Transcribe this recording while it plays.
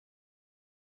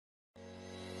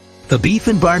The Beef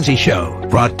and Barnzy Show,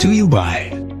 brought to you by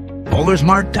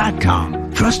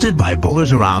Bowlersmart.com, trusted by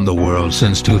bowlers around the world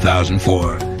since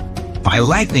 2004. By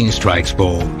Lightning Strikes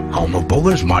Bowl, home of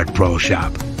Bowlers Mart Pro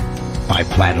Shop. By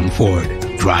Platinum Ford,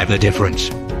 drive the difference.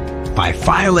 By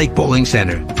Fire Lake Bowling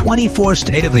Center, 24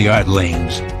 state-of-the-art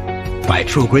lanes. By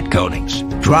True Grit Coatings,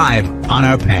 drive on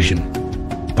our passion.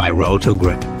 By Road to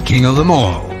Grip, king of them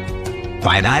all.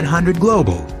 By 900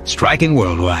 Global, striking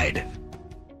worldwide.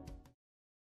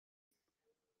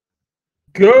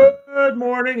 Good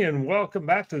morning and welcome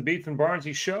back to the Beef and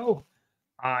Barnzy Show.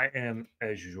 I am,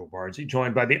 as usual, Barnzy,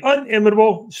 joined by the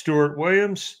inimitable Stuart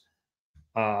Williams,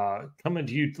 coming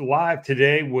to you live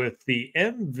today with the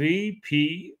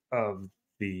MVP of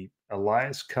the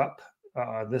Elias Cup.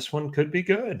 This one could be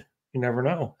good. You never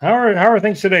know. How are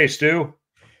things today, Stu?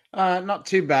 Not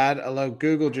too bad, although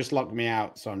Google just locked me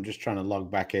out, so I'm just trying to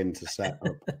log back in to set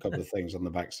up a couple of things on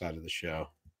the backside of the show.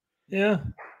 Yeah.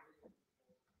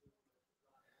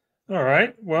 All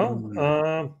right.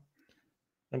 Well,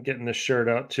 I'm getting this shirt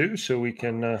out too, so we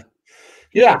can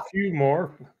get a few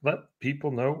more. Let people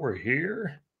know we're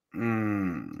here.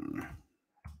 There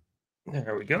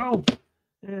we go.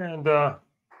 And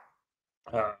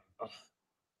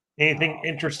anything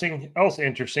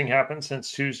interesting happened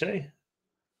since Tuesday?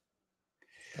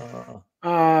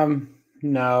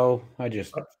 No, I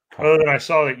just other than I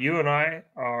saw that you and I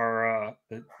are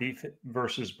Beef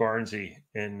versus Barnzy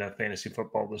in fantasy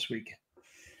football this week.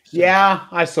 So. Yeah,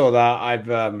 I saw that.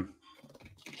 I've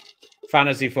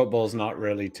fantasy football's not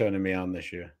really turning me on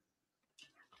this year.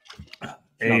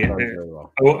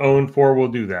 0-4 will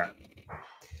do that.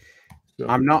 So.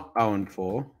 I'm not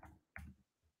 0-4.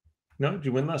 No, did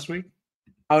you win last week?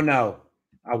 Oh no,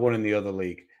 I won in the other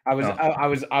league. I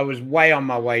was way on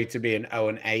my way to being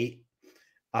 0-8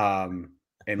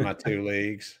 in my two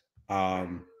leagues,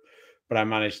 but I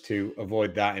managed to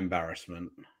avoid that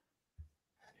embarrassment.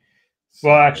 So,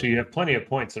 well, actually, you have plenty of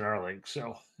points in our league,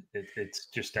 so it's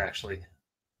just actually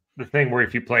the thing where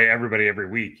if you play everybody every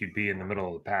week, you'd be in the middle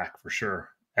of the pack for sure.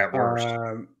 At worst,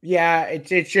 yeah,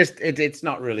 it's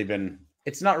not really been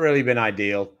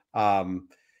ideal. Some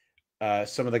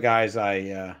of the guys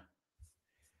I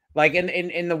like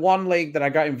in the one league that I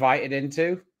got invited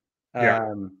into.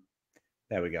 There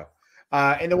we go.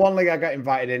 In the one league I got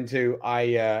invited into,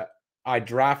 I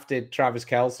drafted Travis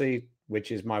Kelce,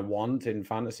 which is my want in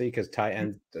fantasy because tight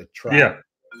ends are trash. Yeah.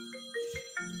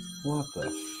 What the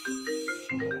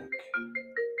fuck?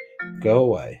 Go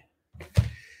away.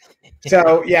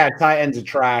 So yeah, tight ends are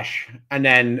trash, and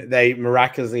then they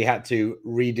miraculously had to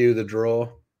redo the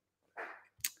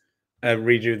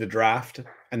draft,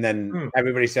 and then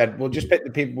everybody said, "We'll just pick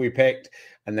the people we picked,"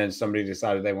 and then somebody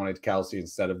decided they wanted Kelce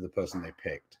instead of the person they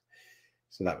picked.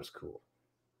 So that was cool.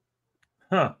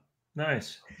 Huh.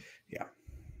 Nice. Yeah.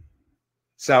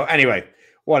 So anyway,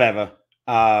 whatever.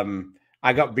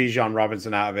 I got Bijan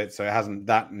Robinson out of it, so it hasn't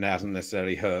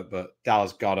necessarily hurt, but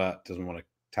Dallas Goedert doesn't want to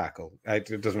tackle.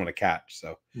 It doesn't want to catch.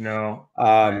 So no.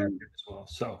 As well.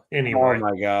 So anyway. Oh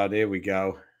my God, here we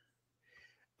go.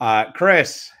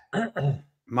 Chris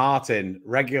Martin,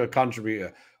 regular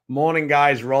contributor. Morning,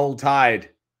 guys. Roll Tide.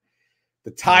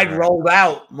 The tide rolled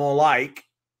out, more like.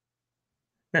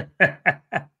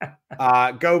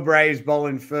 Go Braves,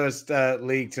 bowling first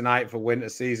league tonight for winter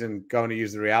season. Going to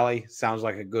use the Reale. Sounds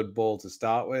like a good ball to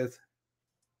start with.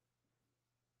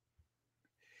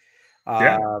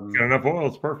 Yeah, got enough oil.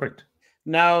 It's perfect.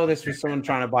 No, this was someone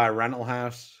trying to buy a rental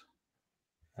house.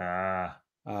 No,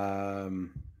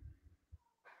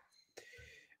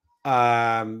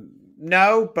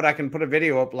 but I can put a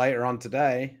video up later on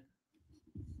today.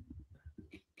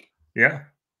 Yeah.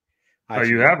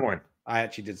 You have one. I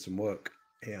actually did some work.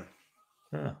 Yeah.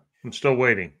 I'm still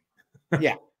waiting.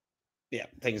 Yeah.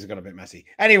 Things have got a bit messy.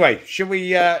 Anyway, should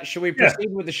we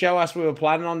proceed with the show as we were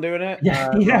planning on doing it?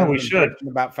 Yeah, we should.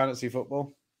 About fantasy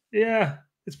football. Yeah,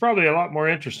 it's probably a lot more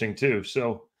interesting too.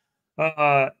 So,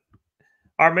 our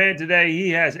man today,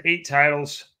 he has 8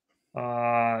 titles.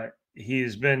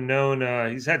 He's been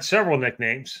known. He's had several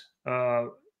nicknames.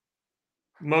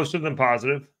 Most of them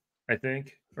positive, I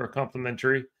think, or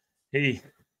complimentary. He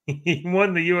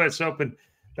won the U.S. Open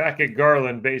back at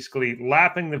Garland, basically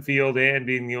lapping the field and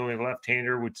being the only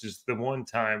left-hander, which is the one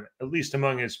time, at least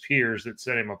among his peers, that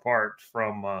set him apart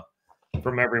from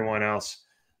everyone else.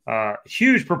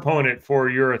 Huge proponent for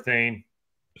urethane.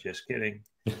 Just kidding.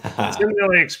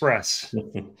 Ciminelli Express.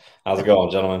 How's it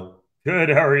going, gentlemen? Good.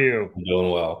 How are you? I'm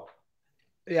doing well.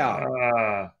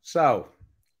 Yeah. So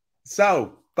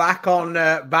back on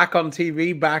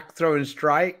TV, back throwing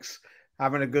strikes,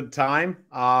 having a good time.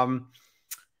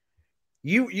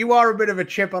 You are a bit of a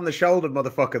chip on the shoulder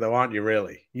motherfucker, though, aren't you?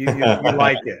 Really, you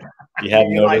like it. You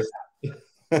hadn't noticed.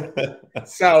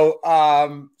 So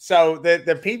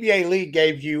the PBA league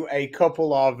gave you a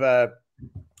couple of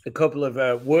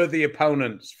worthy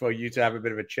opponents for you to have a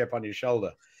bit of a chip on your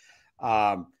shoulder.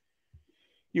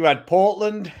 You had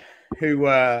Portland, who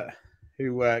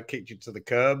kicked you to the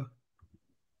curb,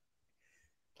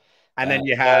 and then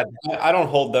you had. I don't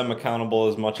hold them accountable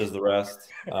as much as the rest.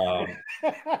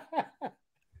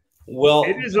 Well,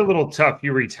 it is a little tough.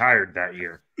 You retired that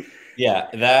year. Yeah,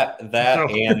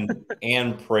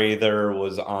 and Prather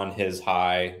was on his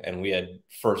high, and we had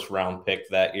first round pick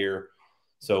that year,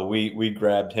 so we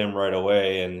grabbed him right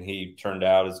away, and he turned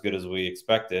out as good as we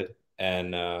expected.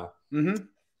 And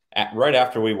right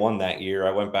after we won that year,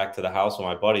 I went back to the house with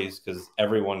my buddies because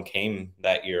everyone came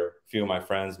that year. A few of my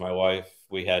friends, my wife,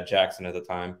 we had Jackson at the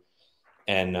time,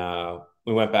 and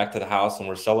we went back to the house and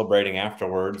we're celebrating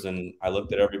afterwards. And I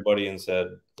looked at everybody and said,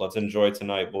 "Let's enjoy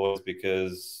tonight, boys,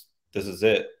 because this is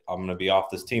it. I'm going to be off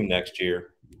this team next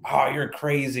year." "Oh, you're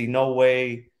crazy. No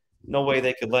way. No way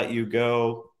they could let you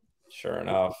go." Sure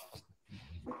enough,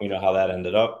 we know how that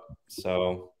ended up.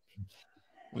 So,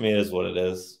 I mean, it is what it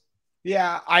is.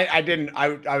 Yeah, I didn't.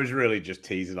 I was really just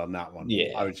teasing on that one.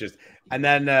 Yeah, I was just, and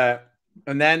then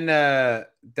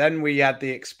we had the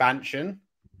expansion,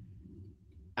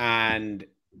 and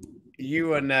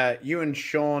you and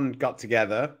Sean got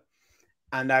together.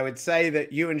 And I would say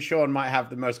that you and Sean might have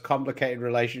the most complicated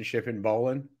relationship in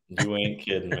bowling. You ain't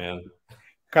kidding, man.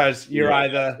 Because you're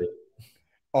either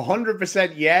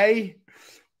 100% yay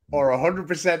or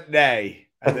 100% nay.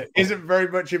 And there isn't very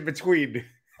much in between.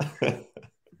 I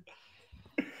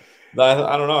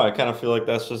don't know. I kind of feel like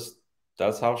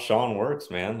that's how Sean works,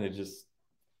 man. It just,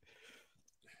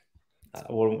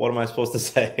 what am I supposed to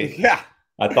say? Yeah.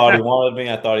 I thought he wanted me.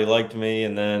 I thought he liked me.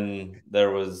 And then there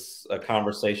was a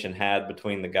conversation had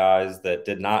between the guys that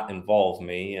did not involve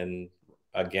me, and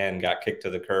again, got kicked to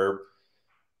the curb.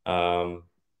 I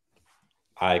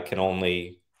can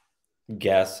only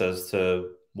guess as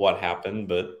to what happened,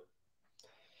 but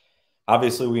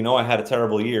obviously we know I had a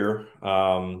terrible year.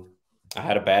 I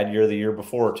had a bad year the year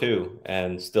before too,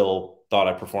 and still thought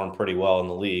I performed pretty well in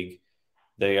the league.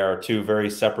 They are two very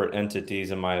separate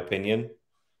entities, in my opinion.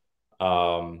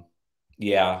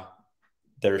 Yeah,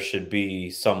 there should be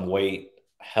some weight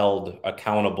held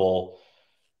accountable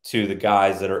to the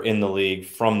guys that are in the league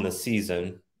from the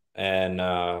season. And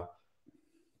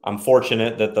I'm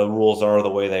fortunate that the rules are the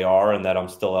way they are and that I'm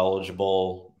still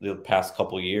eligible the past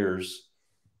couple of years.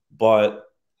 But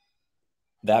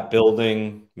that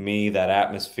building, me, that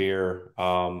atmosphere,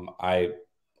 I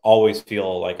always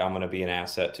feel like I'm going to be an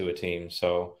asset to a team.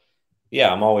 So,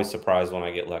 yeah, I'm always surprised when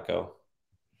I get let go.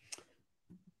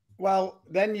 Well,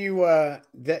 then you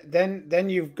then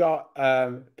you've got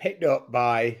picked up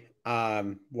by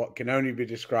what can only be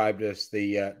described as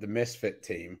the misfit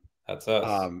team. That's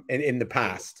us. In the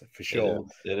past, for sure.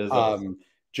 It is us.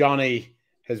 Johnny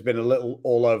has been a little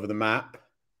all over the map.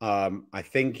 I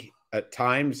think at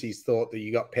times he's thought that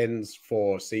you got pins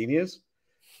for seniors.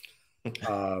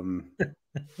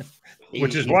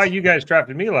 Which is why you guys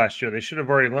drafted me last year. They should have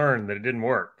already learned that it didn't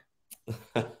work.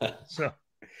 So,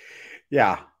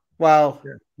 yeah. Well,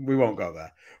 yeah. We won't go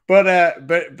there.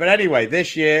 But anyway,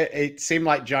 this year it seemed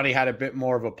like Johnny had a bit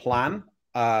more of a plan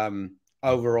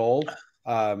overall.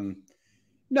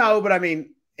 No, but I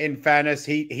mean, in fairness,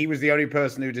 he was the only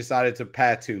person who decided to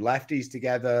pair two lefties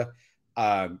together.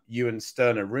 You and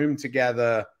Sterner room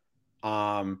together.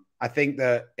 I think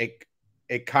that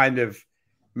it kind of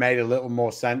made a little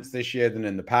more sense this year than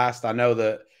in the past. I know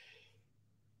that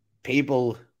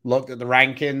people looked at the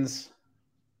rankings.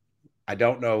 I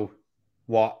don't know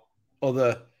what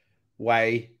other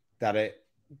way that it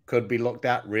could be looked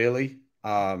at, really,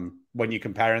 when you're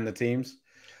comparing the teams.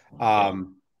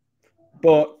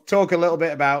 But talk a little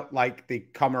bit about like the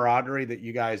camaraderie that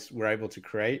you guys were able to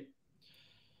create.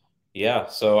 Yeah,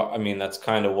 so I mean that's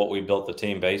kind of what we built the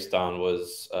team based on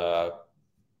was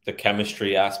the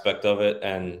chemistry aspect of it,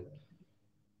 and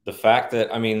the fact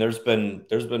that, I mean, there's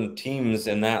been teams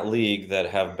in that league that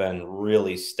have been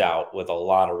really stout with a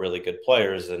lot of really good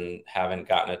players and haven't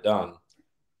gotten it done.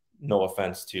 No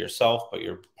offense to yourself, but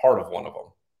you're part of one of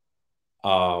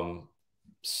them.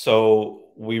 So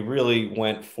we really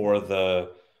went for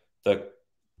the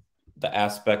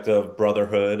aspect of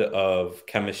brotherhood, of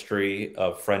chemistry,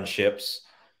 of friendships.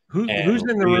 Who's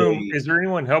in the room? Is there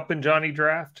anyone helping Johnny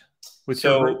draft with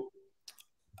your group?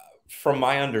 From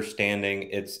my understanding,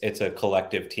 it's a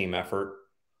collective team effort.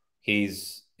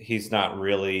 He's not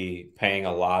really paying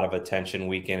a lot of attention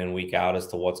week in and week out as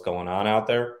to what's going on out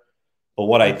there. But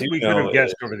what I do we know could have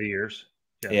guessed over the years.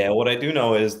 Yeah, what I do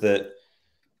know is that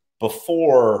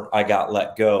before I got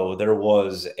let go, there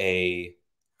was an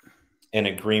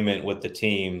agreement with the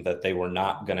team that they were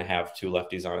not going to have two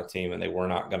lefties on a team and they were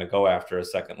not going to go after a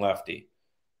second lefty.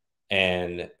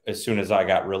 And as soon as I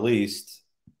got released,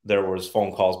 there was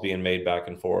phone calls being made back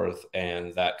and forth,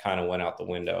 and that kind of went out the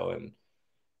window. And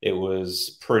it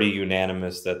was pretty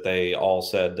unanimous that they all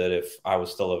said that if I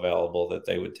was still available, that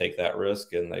they would take that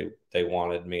risk, and they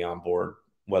wanted me on board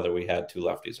whether we had two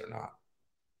lefties or not.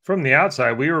 From the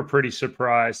outside, we were pretty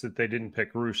surprised that they didn't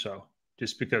pick Russo,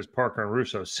 just because Parker and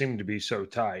Russo seemed to be so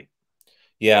tight.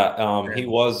 Yeah, he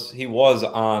was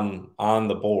on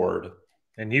the board,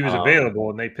 and he was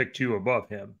available, and they picked you above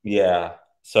him. Yeah,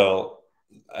 so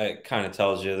it kind of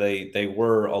tells you they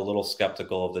were a little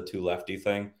skeptical of the two lefty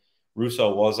thing.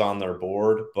 Russo was on their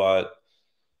board, but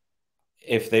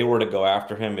if they were to go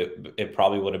after him, it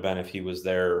probably would have been if he was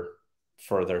there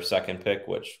for their second pick,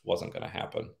 which wasn't going to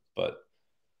happen. But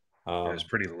it was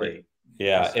pretty late.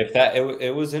 Yeah,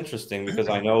 it was interesting because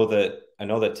I know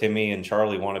that Timmy and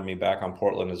Charlie wanted me back on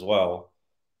Portland as well,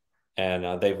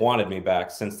 and they've wanted me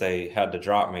back since they had to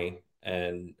drop me,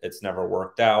 and it's never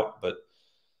worked out. But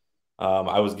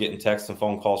I was getting texts and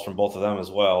phone calls from both of them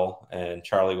as well, and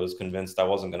Charlie was convinced I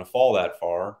wasn't going to fall that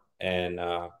far. And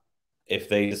if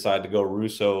they decide to go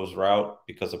Russo's route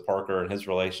because of Parker and his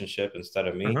relationship instead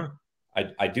of me,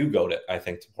 I do go to, I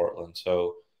think, to Portland.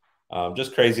 So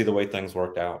just crazy the way things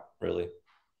worked out, really.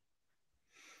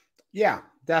 Yeah,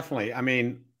 definitely. I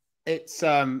mean, it's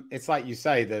like you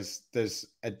say, there's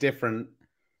a different.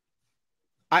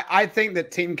 I think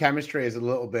that team chemistry is a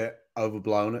little bit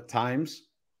overblown at times,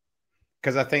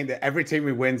 because I think that every team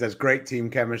who wins has great team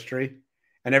chemistry,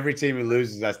 and every team who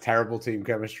loses has terrible team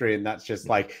chemistry, and that's just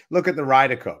like, look at the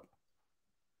Ryder Cup.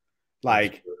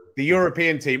 Like the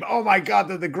European team, oh my God,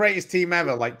 they're the greatest team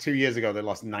ever. Like 2 years ago, they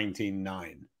lost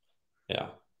 19-9. Yeah.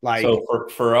 Like, so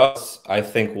for us, I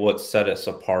think what set us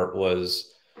apart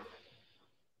was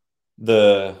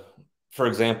for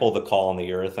example, the call on the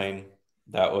urethane.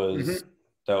 That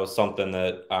was something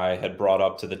that I had brought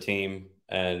up to the team,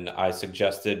 and I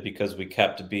suggested because we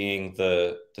kept being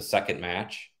the second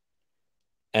match,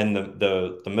 and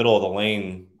the middle of the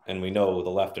lane, and we know the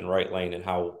left and right lane and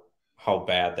how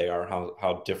bad they are,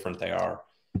 how different they are.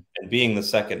 And being the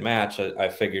second match, I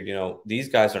figured, these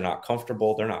guys are not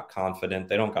comfortable. They're not confident.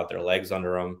 They don't got their legs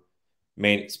under them.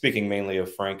 Speaking mainly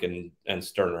of Frank and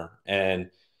Sterner. And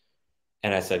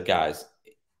I said, guys,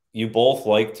 you both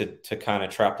like to kind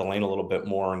of trap the lane a little bit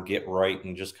more and get right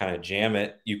and just kind of jam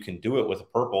it. You can do it with a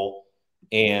purple,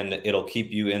 and it'll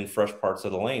keep you in fresh parts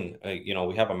of the lane.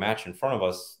 We have a match in front of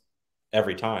us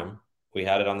every time. We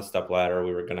had it on the step ladder.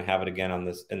 We were going to have it again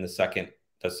in the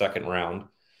second round.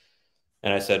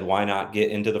 And I said, why not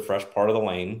get into the fresh part of the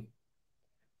lane?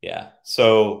 Yeah.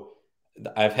 So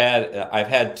I've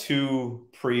had two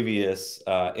previous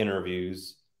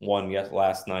interviews, one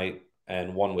last night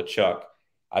and one with Chuck.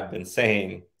 I've been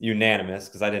saying unanimous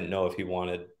because I didn't know if he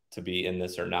wanted to be in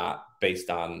this or not based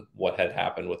on what had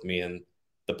happened with me and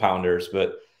the Pounders.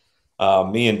 But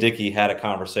me and Dickie had a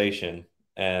conversation,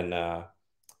 and I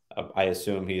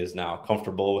assume he is now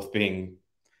comfortable with being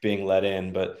let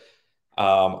in. But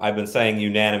I've been saying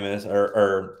unanimous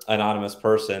or anonymous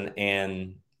person,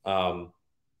 and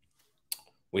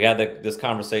we had this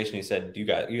conversation. He said, you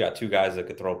got two guys that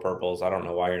could throw purples. I don't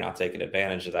know why you're not taking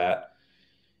advantage of that.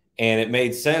 And it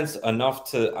made sense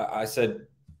enough I said,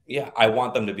 yeah, I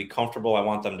want them to be comfortable. I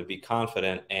want them to be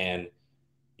confident. And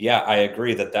yeah, I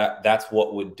agree that's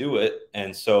what would do it.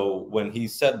 And so when he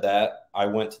said that, I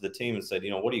went to the team and said,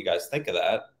 what do you guys think of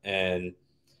that? And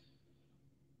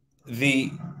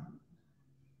the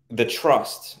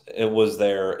trust, it was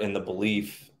there in the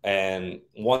belief. And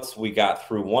once we got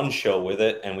through one show with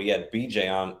it, and we had BJ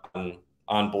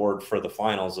on board for the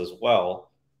finals as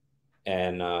well.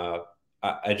 And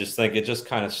I just think it just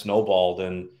kind of snowballed,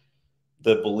 and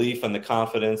the belief and the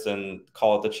confidence, and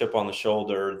call it the chip on the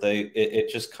shoulder, it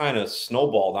just kind of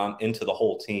snowballed on into the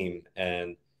whole team.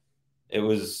 And it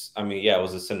was, it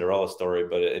was a Cinderella story,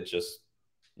 but it just,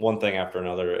 one thing after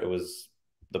another, it was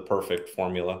the perfect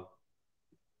formula.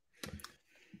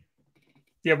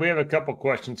 Yeah, we have a couple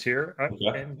questions here.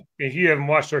 And if you haven't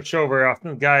watched our show very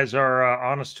often, the guys are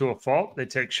honest to a fault. They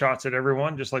take shots at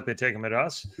everyone just like they take them at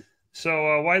us.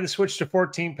 So why the switch to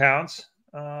 14 pounds?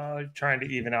 Trying to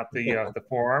even out the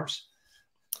forearms.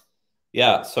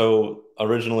 Yeah, so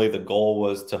originally the goal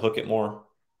was to hook it more.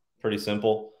 Pretty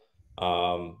simple.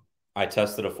 I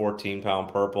tested a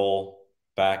 14-pound purple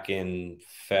back in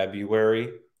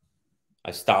February.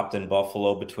 I stopped in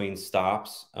Buffalo between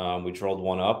stops. We drilled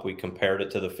one up. We compared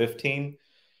it to the 15.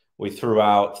 We threw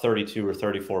out 32 or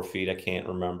 34 feet, I can't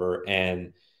remember,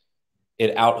 and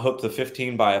it outhooked the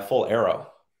 15 by a full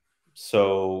arrow.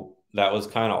 So that was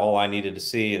kind of all I needed to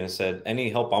see. And I said, any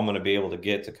help I'm going to be able to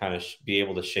get to kind of be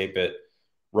able to shape it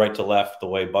right to left the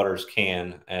way Butters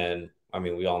can. And I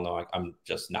mean, we all know I'm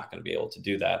just not going to be able to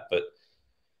do that, but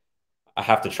I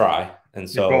have to try. And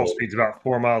so your ball speed's about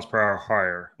 4 miles per hour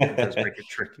higher. It does make it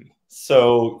tricky.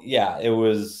 So yeah,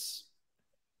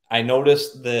 I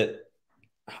noticed that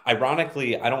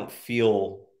ironically, I don't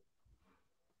feel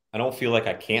like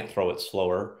I can't throw it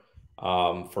slower.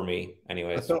 For me,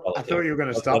 anyways. I thought you were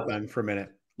going to stop then for a minute.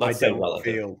 Let's say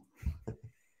relative.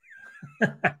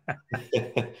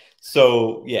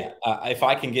 So yeah, if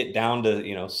I can get down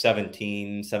to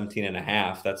 17 and a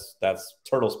half, that's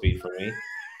turtle speed for me.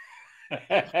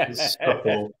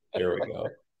 So here we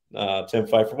go. Tim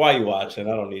Pfeiffer, why are you watching?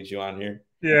 I don't need you on here.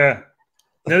 Yeah.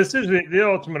 Now, this is the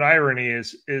ultimate irony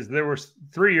is there was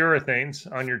 3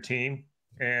 urethanes on your team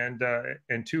and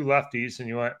 2 lefties, and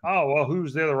you went, oh, well,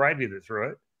 who's the other righty that threw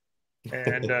it?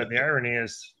 And the irony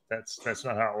is that's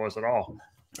not how it was at all.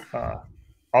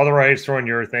 All the righties throwing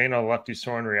urethane, all the lefties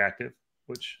throwing reactive,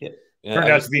 which turned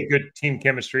out to be good team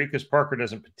chemistry because Parker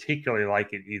doesn't particularly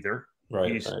like it either.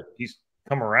 Right. He's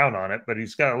come around on it, but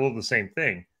he's got a little the same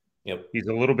thing. Yep. He's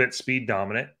a little bit speed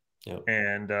dominant. Yep.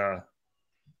 And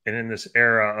in this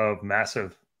era of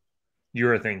massive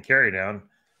urethane carry down,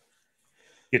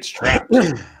 gets trapped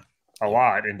a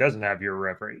lot and doesn't have your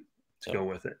rev rate to go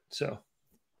with it. So,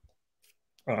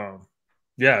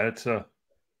 yeah,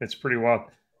 it's pretty wild.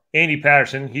 Andy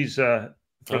Patterson, he's for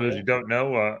those who don't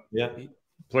know, he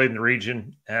played in the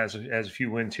region, has a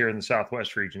few wins here in the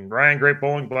Southwest region. Ryan, great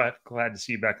bowling. Glad to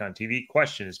see you back on TV.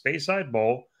 Question: is Bayside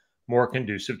Bowl more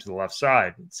conducive to the left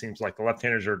side? It seems like the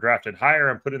left-handers are drafted higher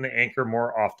and put in the anchor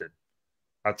more often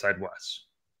outside West.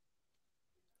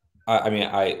 I mean,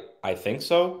 I think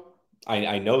so.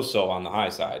 I know so on the high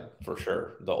side for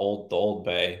sure. The old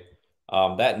bay,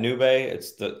 that new bay.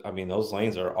 Those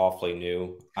lanes are awfully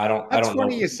new. I don't know. That's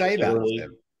funny you say that,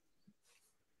 Tim.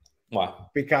 Why?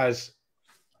 Because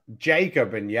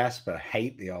Jacob and Jesper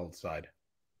hate the old side.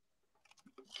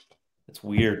 It's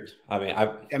weird. I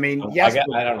don't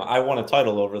know. I won a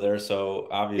title over there, so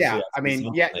obviously.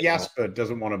 Yeah. Jesper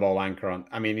doesn't want to bowl anchor on.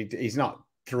 I mean, he's not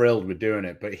thrilled with doing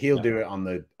it, but he'll do it on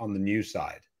the new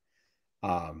side.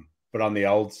 But on the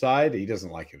old side, he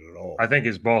doesn't like it at all. I think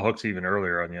his ball hook's even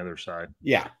earlier on the other side.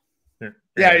 Yeah. For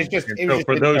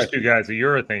those 2 guys, the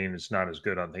urethane is not as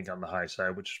good, I think, on the high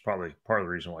side, which is probably part of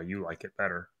the reason why you like it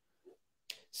better.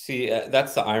 See,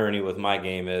 that's the irony with my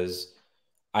game is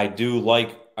I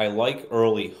like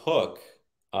early hook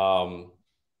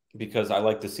because I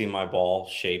like to see my ball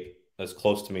shape as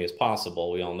close to me as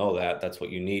possible. We all know that. That's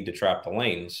what you need to trap the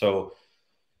lane. So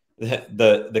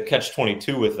the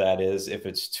catch-22 with that is if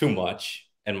it's too much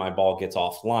and my ball gets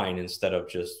offline instead of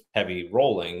just heavy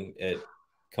rolling, it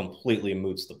completely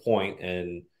moots the point,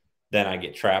 and then I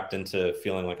get trapped into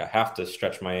feeling like I have to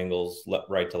stretch my angles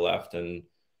right to left, and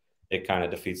it kind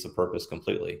of defeats the purpose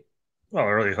completely. Well,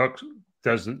 early hook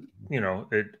doesn't,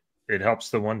 it helps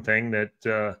the one thing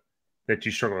that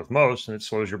you struggle with most, and it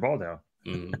slows your ball down.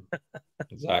 Mm-hmm.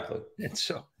 Exactly. And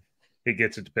so it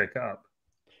gets it to pick up.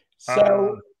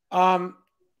 So,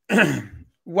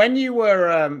 when you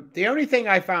were, the only thing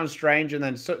I found strange, and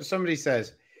then somebody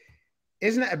says,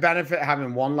 isn't it a benefit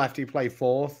having one lefty play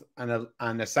fourth and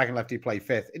a second lefty play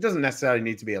fifth? It doesn't necessarily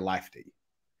need to be a lefty.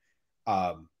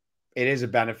 It is a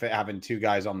benefit having 2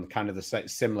 guys on kind of the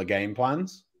similar game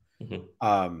plans.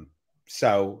 Mm-hmm.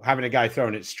 So having a guy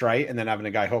throwing it straight and then having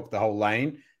a guy hook the whole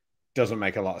lane doesn't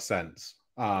make a lot of sense.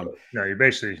 No, you're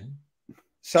basically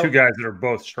 2 guys that are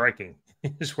both striking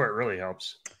is where it really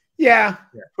helps. Yeah.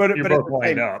 But you're both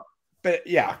lined up. But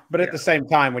at the same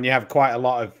time, when you have quite a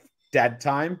lot of dead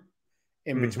time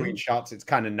in between shots, it's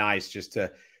kind of nice just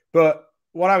to. But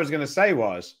what I was going to say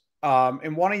was,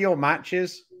 in one of your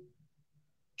matches,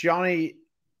 Johnny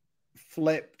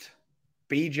flipped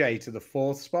BJ to the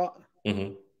 4th spot.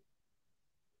 Mm-hmm.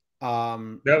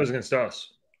 That was against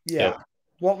us. Yeah. Yep.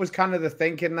 What was kind of the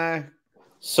thinking there?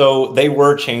 So they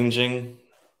were changing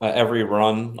every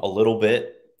run a little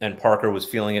bit, and Parker was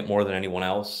feeling it more than anyone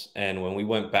else. And when we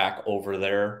went back over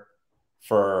there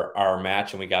for our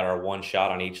match and we got our 1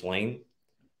 shot on each lane,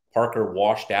 Parker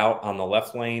washed out on the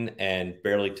left lane and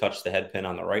barely touched the head pin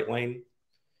on the right lane.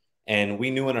 And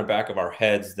we knew in our back of our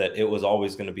heads that it was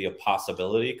always going to be a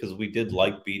possibility because we did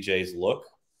like BJ's look.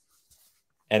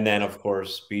 And then, of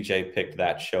course, BJ picked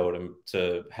that show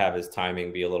to have his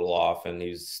timing be a little off, and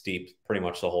he's steeped pretty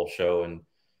much the whole show and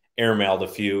airmailed a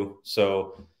few.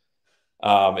 So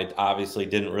it obviously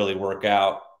didn't really work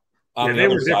out. on the they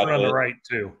other were side different of on the it, right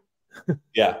too.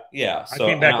 yeah. I So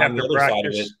came back on the after other side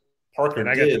of it, practice, Parker and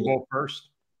I got did. the bowl first.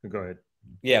 Go ahead.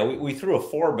 Yeah, we threw a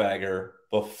 4-bagger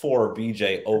before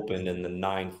BJ opened in the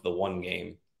 9th, the one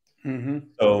game.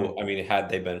 So, I mean, had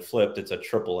they been flipped, it's a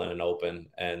triple and an open.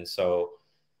 And so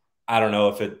I don't know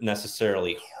if it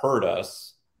necessarily hurt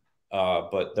us,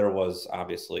 but there was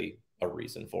obviously a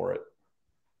reason for it.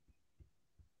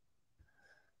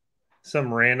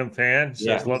 Some random fan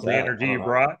says, "Love the energy you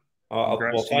brought."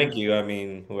 Well, thank you. I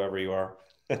mean, whoever you are.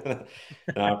 And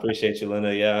I appreciate you,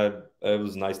 Linda. Yeah, it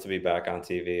was nice to be back on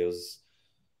TV. It's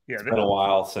been a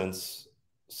while since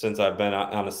I've been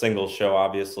on a single show,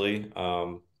 obviously.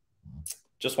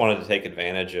 Just wanted to take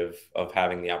advantage of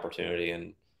having the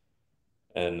opportunity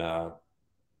and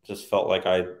just felt like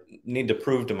I need to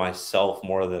prove to myself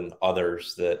more than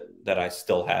others that I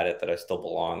still had it, that I still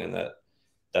belong, and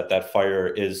that fire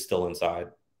is still inside.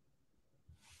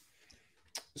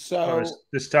 So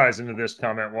this ties into this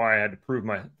comment why I had to felt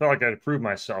like I had to prove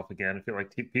myself again. I feel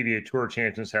like PBA Tour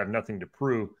champions have nothing to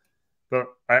prove. But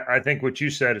I think what you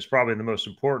said is probably the most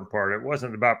important part. It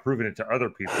wasn't about proving it to other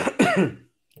people.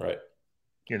 Right.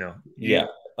 You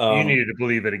needed to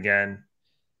believe it again.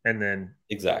 And then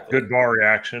good ball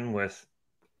reaction with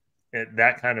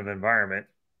that kind of environment.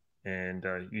 And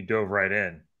you dove right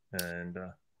in. And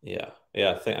it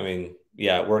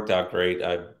worked out great.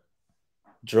 I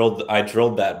drilled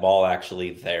that ball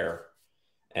actually there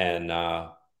and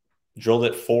drilled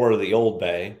it for the old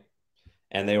bay.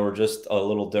 And they were just a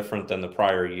little different than the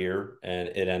prior year. And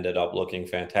it ended up looking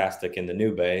fantastic in the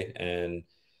new bay. And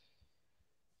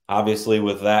obviously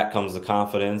with that comes the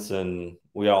confidence. And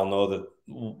we all know that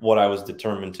what I was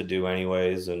determined to do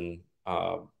anyways. And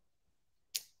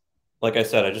like I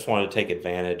said, I just wanted to take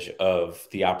advantage of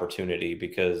the opportunity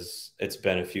because it's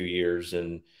been a few years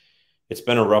and it's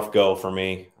been a rough go for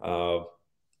me.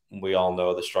 We all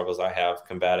know the struggles I have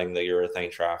combating the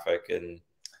urethane traffic. And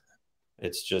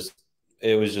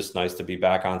it was just nice to be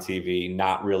back on TV,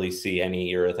 not really see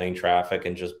any urethane traffic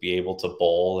and just be able to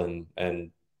bowl and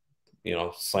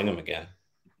sling them again.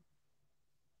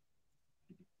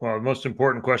 Well, the most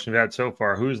important question we've had so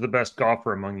far, who's the best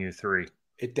golfer among you three?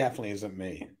 It definitely isn't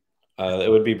me. It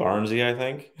would be Barnzy, I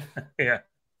think. Yeah.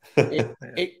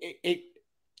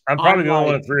 I'm probably the only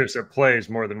one of three of us that plays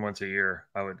more than once a year,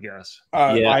 I would guess.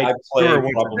 I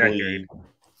play probably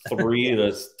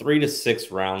 3 to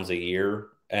 6 rounds a year.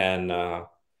 And I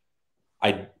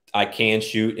can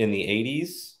shoot in the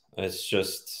 80s. It's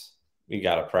just you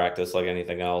got to practice like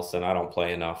anything else, and I don't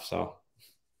play enough. So,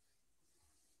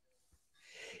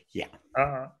 yeah,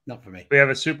 not for me. We have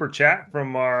a super chat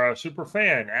from our super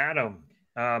fan Adam.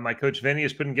 My coach Vinny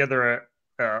is putting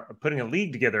a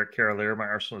league together at Carolier. My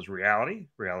arsenal is Reality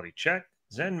Check,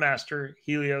 Zen Master,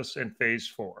 Helios, and Phase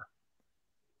 4.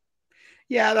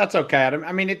 Yeah, that's okay, Adam.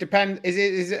 I mean, it depends.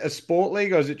 Is it a sport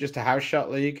league or is it just a house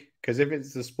shot league? Because if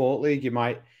it's the sport league, you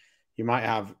might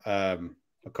have a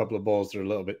couple of balls that are a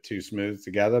little bit too smooth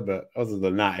together. But other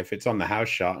than that, if it's on the house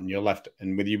shot and you're left,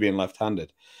 and with you being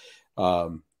left-handed,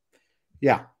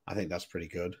 yeah, I think that's pretty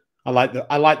good. I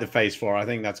like the Phase 4. I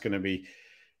think that's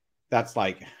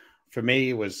like for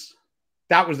me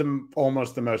that was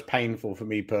almost the most painful for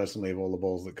me personally of all the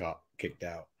balls that got kicked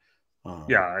out.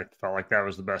 Yeah, I felt like that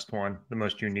was the best one, the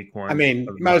most unique one. I mean,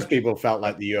 most people felt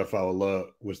like the UFO alert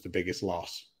was the biggest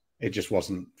loss. It just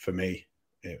wasn't for me.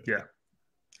 Yeah,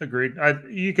 agreed.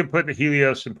 You could put the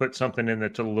Helios and put something in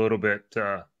that's a little bit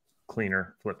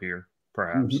cleaner, flippier,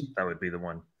 perhaps. Mm-hmm. That would be the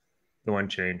one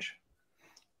change.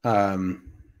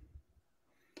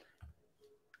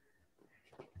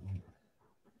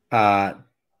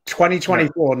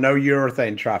 2024, no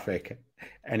urethane traffic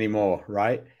anymore,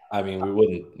 right? I mean,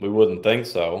 we wouldn't think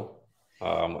so.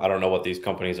 I don't know what these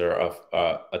companies are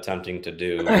attempting to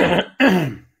do.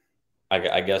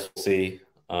 I guess we'll see.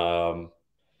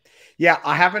 Yeah,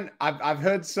 I haven't. I've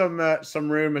heard some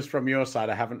rumors from your side.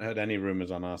 I haven't heard any rumors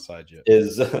on our side yet.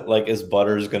 Is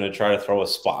Butters going to try to throw a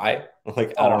spy?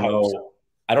 Like I don't know. So.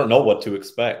 I don't know what to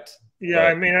expect. Yeah,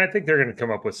 I mean, I think they're going to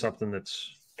come up with something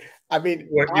that's. I mean,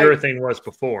 what urethane was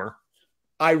before.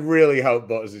 I really hope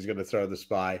Butters is going to throw the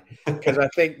spy because I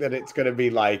think that it's going to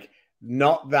be like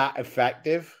not that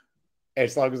effective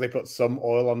as long as they put some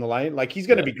oil on the lane. Like he's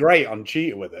going to be great on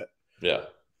cheater with it. Yeah.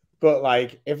 But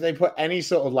like if they put any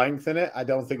sort of length in it, I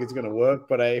don't think it's going to work.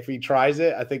 But if he tries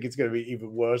it, I think it's going to be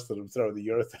even worse than him throwing the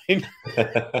urethane.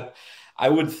 I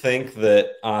would think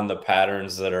that on the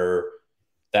patterns that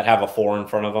have a 4 in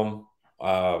front of them,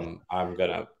 I'm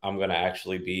gonna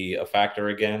actually be a factor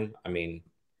again. I mean,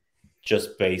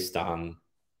 just based on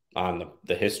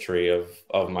the history of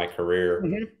my career.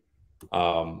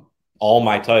 Mm-hmm. all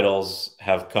my titles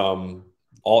have come,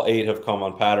 all 8 have come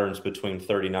on patterns between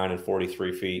 39 and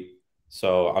 43 feet.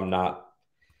 So I'm not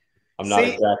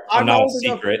a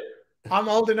secret. I'm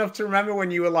old enough to remember when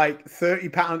you were like 30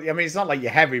 pounds. I mean, it's not like you're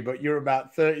heavy, but you're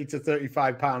about 30 to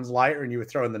 35 pounds lighter and you were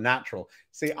throwing the natural.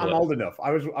 See, I'm old enough.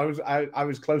 I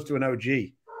was close to an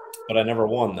OG. But I never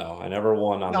won though. I never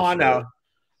won on the show. I know.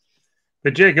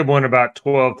 But Jacob won about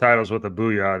 12 titles with a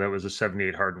Booyah. That was a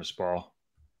 78 hardness ball.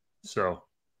 So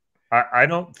I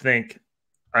don't think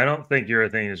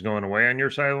urethane is going away on your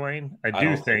side of the lane. I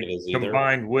do think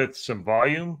combined with some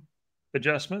volume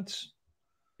adjustments,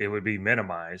 it would be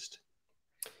minimized.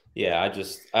 Yeah,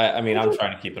 I mean, I'm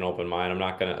trying to keep an open mind. I'm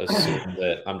not going to assume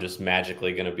that I'm just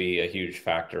magically going to be a huge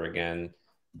factor again.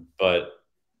 But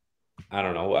I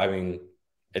don't know. I mean,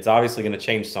 it's obviously going to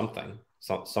change something.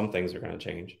 Some things are going to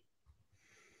change.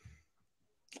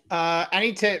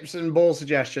 Any tips and ball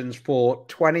suggestions for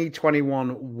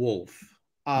 2021 Wolf?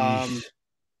 For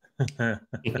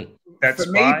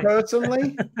me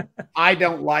personally, I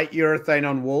don't like urethane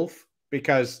on Wolf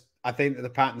because I think that the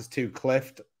pattern's too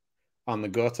cliffed on the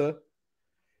gutter.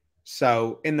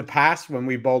 So in the past, when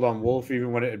we bowled on Wolf,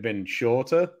 even when it had been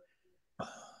shorter,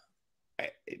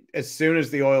 as soon as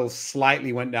the oil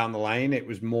slightly went down the lane, it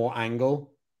was more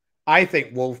angle. I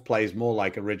think Wolf plays more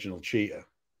like original Cheetah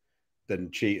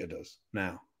than Cheetah does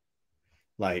now.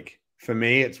 Like, for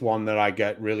me, it's one that I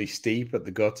get really steep at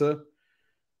the gutter,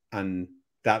 and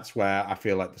that's where I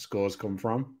feel like the scores come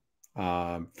from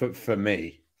for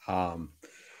me. But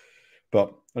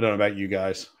I don't know about you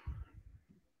guys.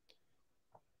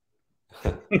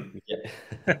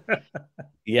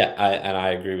 Yeah, I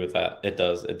agree with that. It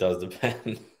does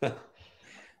depend.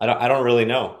 I don't really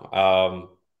know.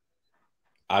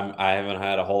 I haven't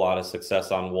had a whole lot of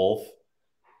success on Wolf,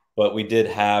 but we did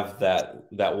have that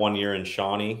 1 year in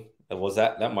Shawnee.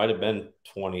 That might have been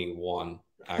 21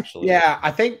 actually. Yeah,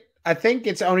 I think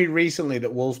it's only recently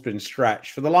that Wolf's been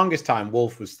stretched. For the longest time,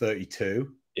 Wolf was 32.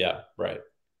 Yeah, right.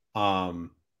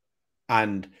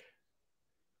 And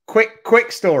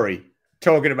quick story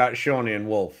talking about Shawnee and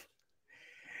Wolf.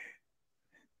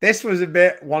 This was a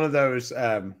bit one of those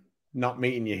not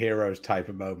meeting your heroes type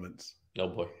of moments. Oh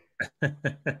boy.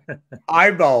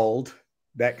 I bowled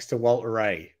next to Walter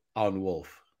Ray on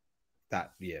Wolf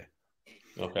that year.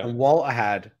 Okay. And Walter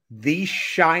had the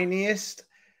shiniest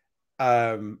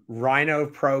Rhino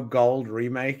Pro Gold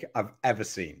remake I've ever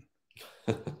seen.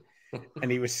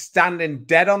 And he was standing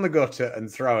dead on the gutter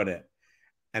and throwing it.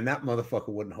 And that motherfucker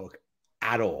wouldn't hook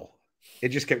at all. It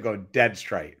just kept going dead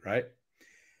straight, right?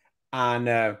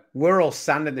 And we're all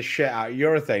sanding the shit out of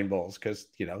urethane balls because,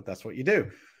 you know, that's what you do.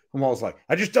 And Walt's like,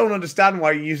 I just don't understand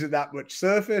why you're using that much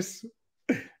surface.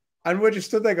 And we're just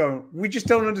stood there going, we just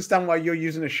don't understand why you're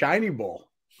using a shiny ball.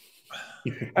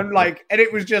 And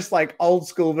it was just like old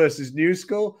school versus new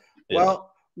school. Yeah.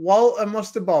 Well, Walter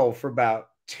must have bowled for about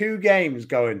 2 games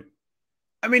going,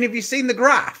 I mean, have you seen the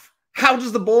graph? How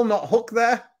does the ball not hook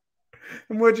there?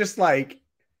 And we're just like,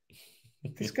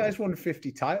 this guy's won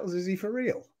 50 titles. Is he for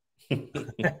real?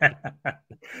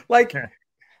 Like,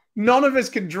 none of us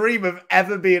can dream of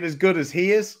ever being as good as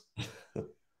he is.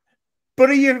 But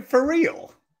are you for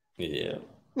real? Yeah.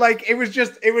 Like, it was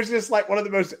just like one of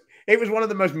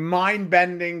the most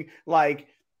mind-bending, like,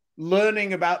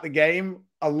 learning about the game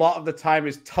a lot of the time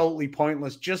is totally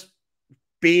pointless. Just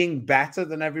being better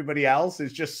than everybody else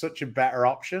is just such a better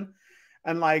option.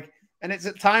 And it's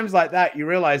at times like that you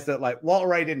realize that, like, Walter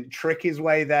Ray didn't trick his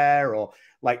way there or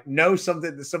like know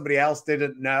something that somebody else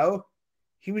didn't know.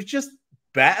 He was just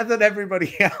better than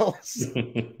everybody else.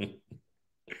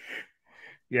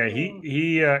 Yeah,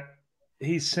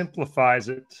 he simplifies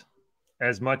it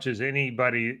as much as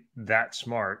anybody that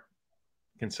smart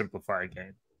can simplify a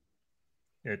game.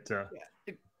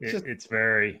 It's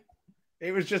very.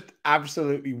 It was just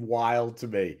absolutely wild to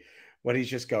me when he's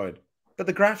just going, but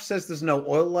the graph says there's no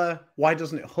oil there. Why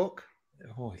doesn't it hook?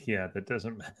 Oh, yeah, that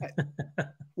doesn't matter.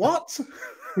 What?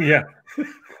 Yeah.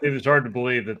 It was hard to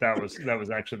believe that was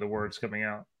actually the words coming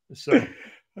out. So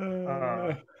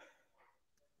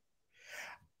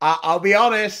I'll be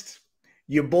honest.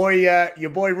 Your boy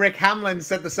Rick Hamlin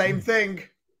said the same thing.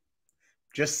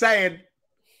 Just saying.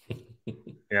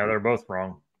 Yeah, they're both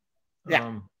wrong.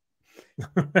 Yeah.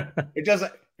 It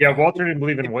doesn't. Yeah, Walter didn't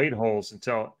believe in weight holes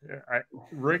until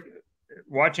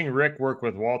watching Rick work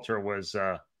with Walter was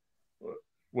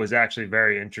actually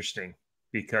very interesting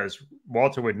because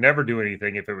Walter would never do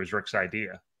anything if it was Rick's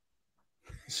idea.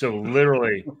 So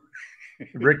literally,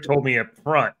 Rick told me up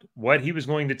front what he was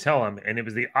going to tell him, and it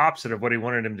was the opposite of what he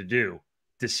wanted him to do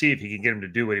to see if he could get him to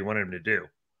do what he wanted him to do.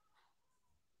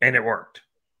 And it worked.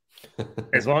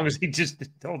 As long as he just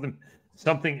told him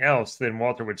something else, then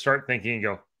Walter would start thinking and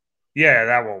go, yeah,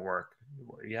 that won't work.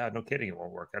 Yeah, no kidding, it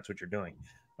won't work. That's what you're doing.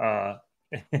 The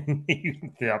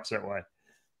opposite way.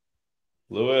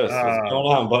 Lewis, what's going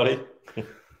on, buddy?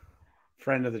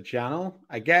 Friend of the channel.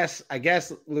 I guess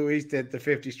Luis did the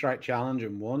 50 strike challenge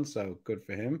and won, so good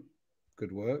for him.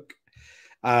 Good work.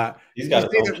 He's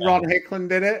got you see that Ron Hicklin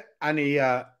did it, and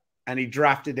he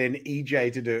drafted in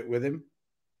EJ to do it with him.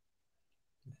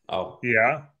 Oh,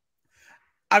 yeah.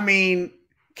 I mean,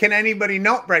 can anybody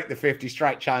not break the 50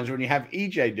 strike challenge when you have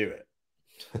EJ do it?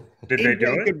 Did EJ they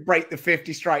do it? could break the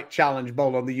 50 strike challenge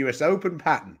bowl on the US Open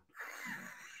pattern.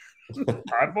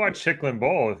 I've watched Hicklin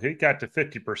bowl. If he got to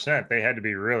 50%, they had to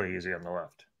be really easy on the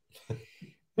left.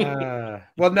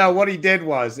 Well, no, what he did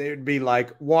was it would be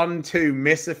like 1, 2,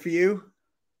 miss a few.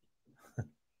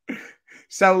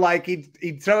 So like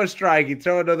he'd throw a strike, he'd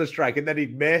throw another strike, and then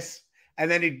he'd miss. And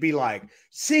then he'd be like,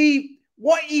 see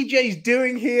what EJ's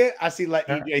doing here? As he let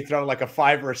EJ throw like a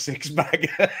 5 or a 6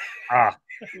 bagger.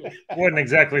 Wasn't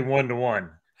exactly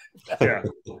 1-to-1. Yeah,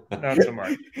 not so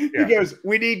much. Yeah. He goes,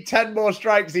 we need 10 more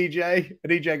strikes, EJ.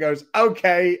 And EJ goes,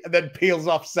 okay. And then peels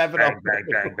off 7 bang, off.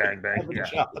 Bang. Yeah.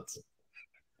 Shots.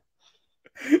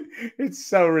 It's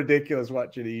so ridiculous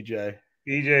watching EJ.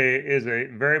 EJ is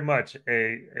very much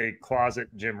a closet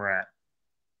gym rat,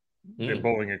 the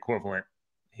bowling equivalent.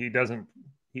 He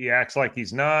acts like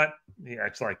he's not. He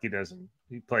acts like he doesn't.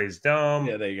 He plays dumb.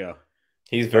 Yeah, there you go.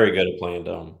 He's very good at playing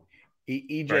dumb.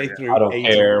 EJ right, threw. I don't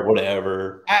care,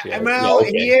 whatever. Well,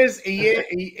 okay.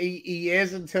 He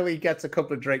is until he gets a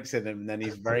couple of drinks in him, and then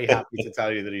he's very happy to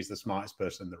tell you that he's the smartest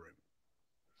person in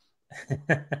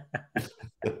the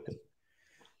room.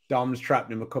 Dom's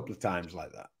trapped him a couple of times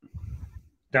like that.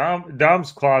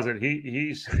 Dom's closet.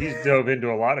 He's dove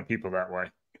into a lot of people that way.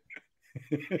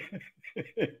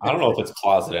 I don't know if it's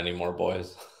closet anymore,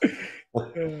 boys.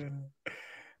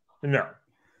 No.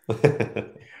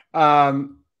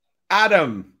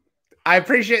 Adam, I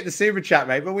appreciate the super chat,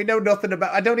 mate, but we know nothing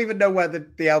about. I don't even know where the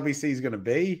LBC is going to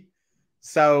be.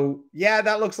 So yeah,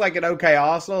 that looks like an okay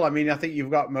Arsenal. I mean, I think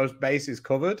you've got most bases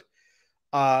covered.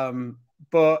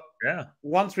 But yeah,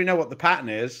 once we know what the pattern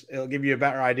is, it'll give you a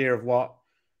better idea of what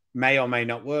may or may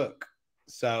not work.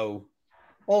 So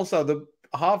also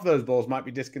half those balls might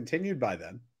be discontinued by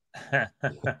then.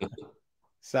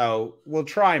 So we'll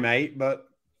try, mate. But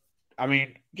I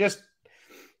mean, just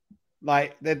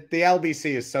like the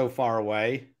LBC is so far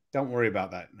away. Don't worry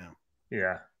about that now.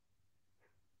 Yeah.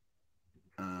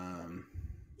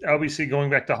 LBC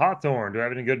going back to Hawthorne. Do I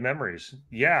have any good memories?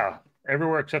 Yeah.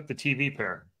 Everywhere except the TV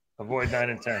pair. Avoid 9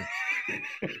 and 10.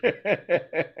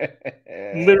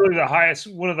 Literally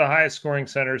one of the highest scoring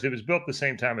centers. It was built the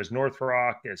same time as North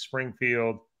Rock, as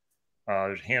Springfield.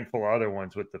 There's a handful of other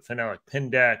ones with the phenolic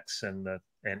Pindex and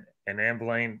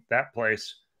Ambulane. That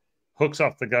place hooks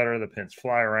off the gutter, the pins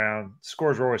fly around.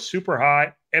 Scores were always super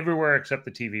high everywhere except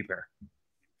the TV pair.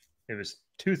 It was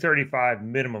 235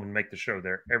 minimum to make the show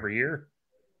there every year.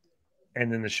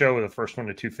 And then the show, the first one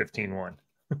to 215 won.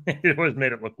 It always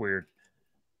made it look weird.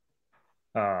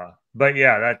 But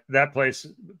yeah, that place,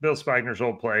 Bill Spagner's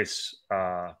old place,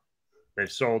 they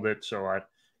sold it. So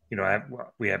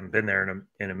we haven't been there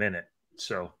in a minute.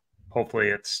 So hopefully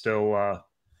it's still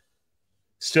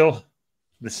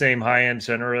the same high-end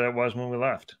center that was when we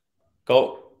left.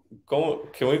 Can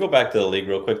we go back to the league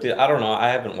real quick? I don't know. I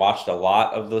haven't watched a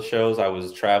lot of the shows. I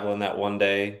was traveling that one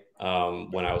day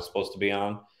when I was supposed to be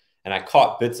on, and I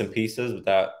caught bits and pieces, but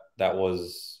that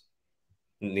was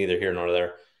neither here nor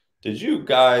there. Did you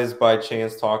guys by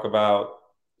chance talk about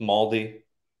Maldi?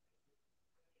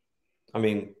 I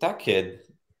mean, that kid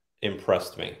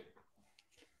impressed me.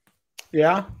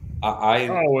 Yeah.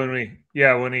 When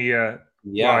he had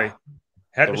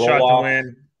the shot to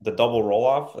win. The double roll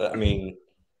off. I mean,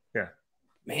 yeah,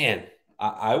 man,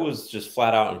 I was just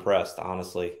flat out impressed,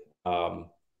 honestly. I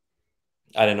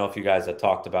didn't know if you guys had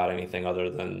talked about anything other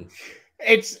than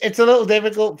it's a little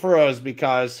difficult for us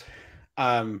because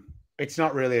it's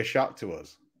not really a shock to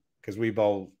us because I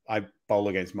bowl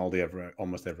against Maldi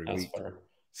almost every week. Fair.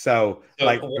 So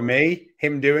like for me,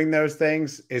 him doing those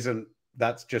things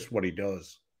that's just what he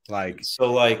does. Like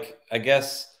I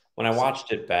guess when I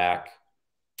watched it back,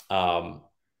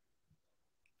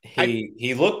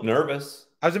 he looked nervous.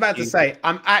 I was about to say,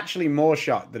 I'm actually more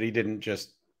shocked that he didn't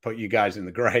just put you guys in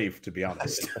the grave, to be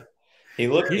honest. He's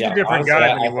a different guy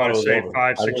than you want to say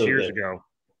 5-6 years ago.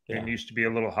 Yeah. And used to be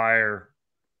a little higher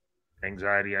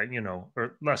anxiety,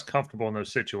 or less comfortable in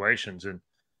those situations. And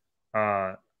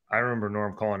I remember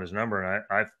Norm calling his number, and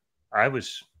I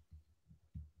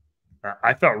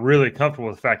felt really comfortable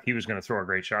with the fact he was going to throw a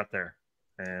great shot there.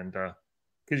 And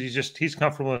because he's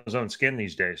comfortable in his own skin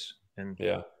these days. And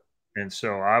Yeah. And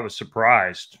so I was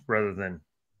surprised rather than,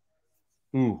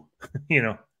 ooh, you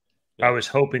know, Yeah. I was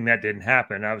hoping that didn't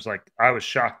happen. I was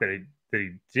shocked that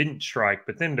he didn't strike,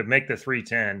 but then to make the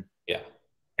 310 Yeah.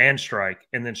 and strike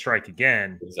and then strike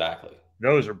again, Exactly.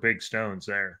 those are big stones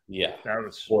there. Yeah. That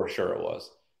was For sure it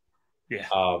was. Yeah.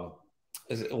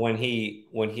 When he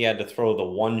had to throw the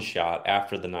one shot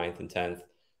after the 9th and 10th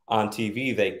on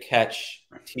TV, they catch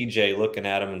TJ looking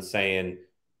at him and saying,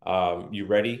 you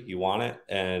ready? You want it?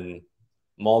 And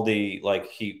Maldi, like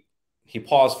he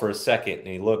paused for a second and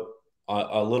he looked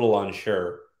a little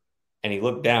unsure, and he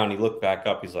looked down, he looked back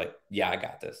up. He's like, yeah, I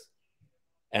got this.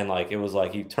 And like, it was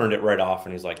like, he turned it right off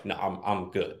and he's like, no,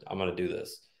 I'm good. I'm going to do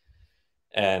this.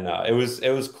 And it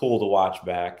was cool to watch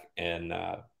back. And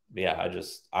yeah,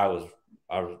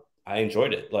 I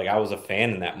enjoyed it. Like, I was a fan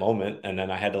in that moment, and then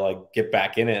I had to like get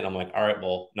back in it, and I'm like, all right,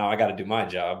 well, now I got to do my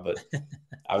job. But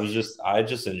I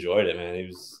just enjoyed it, man.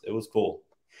 It was cool.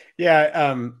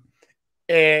 Yeah.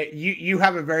 You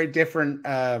have a very different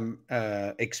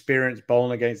experience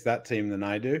bowling against that team than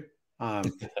I do,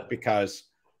 because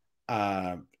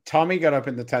Tommy got up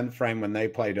in the 10th frame when they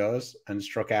played us and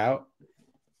struck out,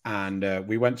 and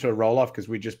we went to a roll off because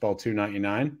we just bowled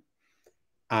 299,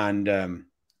 and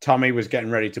Tommy was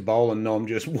getting ready to bowl, and Norm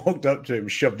just walked up to him,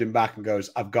 shoved him back, and goes,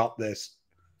 "I've got this."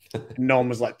 And Norm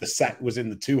was like, the set was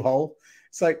in the 2-hole.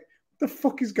 It's like, what the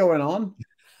fuck is going on?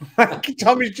 Like,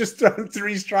 Tommy's just thrown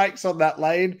 3 strikes on that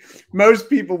lane. Most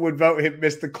people would vote him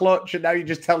Mr. Clutch, and now you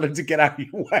just tell him to get out of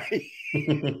your way.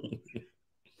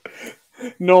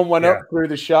 Norm went up, threw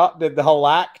the shot, did the whole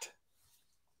act.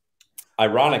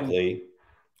 Ironically,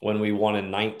 when we won in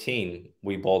 19,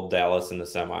 we bowled Dallas in the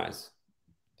semis.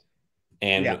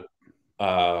 And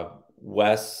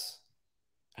Wes,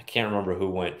 I can't remember who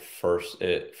went first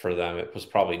for them. It was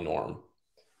probably Norm.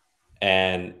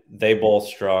 And they both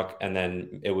struck, and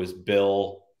then it was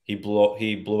Bill. He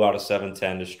blew out a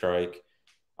 7-10 to strike.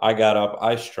 I got up,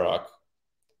 I struck.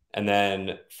 And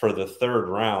then for the 3rd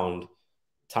round,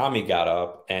 Tommy got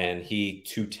up and he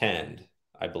 210'd,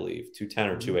 I believe. 210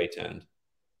 or 2-8-10.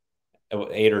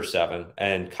 8 or 7,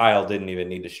 and Kyle didn't even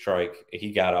need to strike.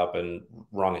 He got up and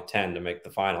rung a 10 to make the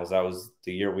finals. That was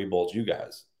the year we bowled you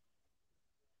guys.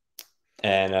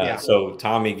 And so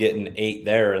Tommy getting 8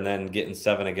 there and then getting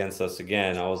 7 against us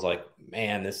again, I was like,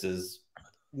 man, this is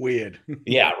weird.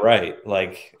 Yeah, right.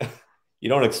 Like, you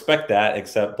don't expect that,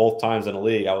 except both times in the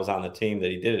league I was on the team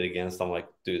that he did it against. I'm like,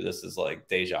 dude, this is like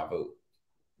deja vu.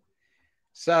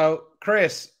 So,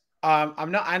 Chris, I'm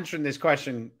not answering this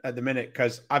question at the minute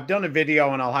because I've done a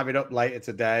video and I'll have it up later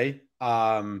today.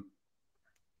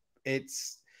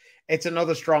 It's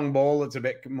another strong ball. It's a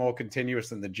bit more continuous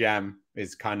than the Gem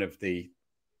is kind of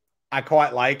I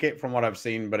quite like it from what I've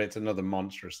seen, but it's another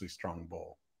monstrously strong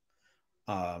ball.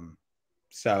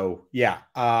 So yeah,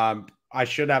 I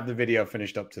should have the video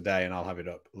finished up today and I'll have it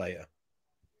up later.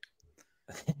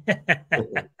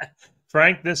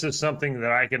 Frank, this is something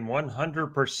that I can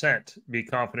 100% be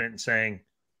confident in saying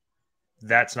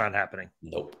that's not happening.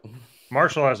 Nope.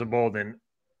 Marshall hasn't bowled in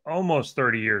almost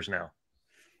 30 years now.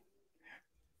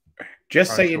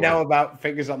 Just so you know about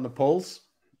fingers on the pulse,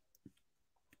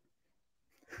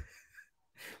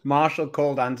 Marshall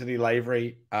called Anthony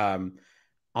Lavery on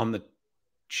the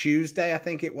Tuesday, I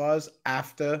think it was,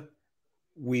 after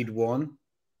we'd won,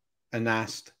 and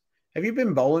asked, "Have you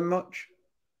been bowling much?"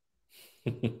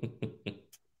 And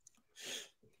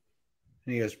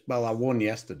he goes, "Well, I won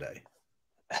yesterday."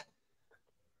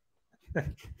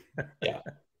 Yeah.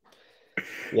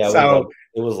 Yeah. So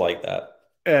it was like that.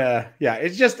 Yeah.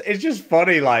 It's just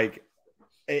funny. Like,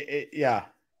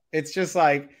 it's just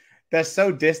like they're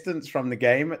so distanced from the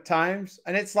game at times.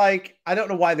 And it's like, I don't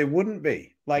know why they wouldn't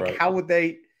be. Like, right. How would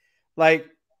they, like,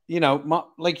 you know,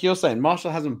 like you're saying,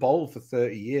 Marshall hasn't bowled for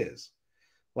 30 years.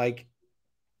 Like,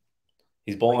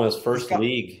 he's bowling his first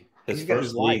league. His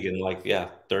first league in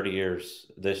 30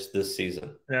 years this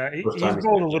season. Yeah, he's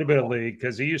bowled a little bit of league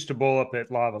because he used to bowl up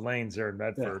at Lava Lanes there in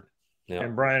Medford. Yeah.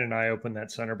 And Brian and I opened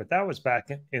that center, but that was back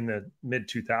in the mid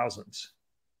 2000s.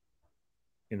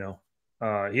 You know,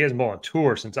 he hasn't bowled on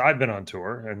tour since I've been on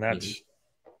tour, and that's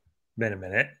been a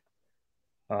minute.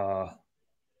 I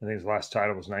think his last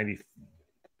title was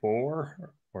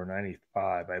 94 or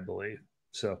 95, I believe.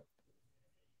 So,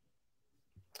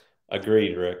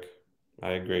 agreed, Rick.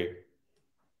 I agree.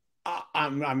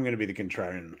 I'm going to be the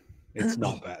contrarian. It's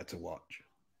not better to watch.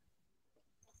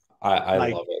 I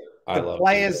love it.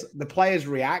 The players'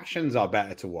 reactions are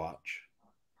better to watch.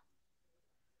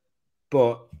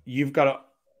 But you've got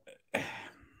to,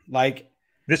 like...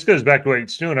 This goes back to what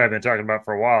Stu and I have been talking about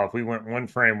for a while. If we went one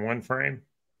frame,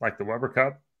 like the Weber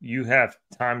Cup, you have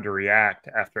time to react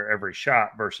after every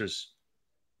shot versus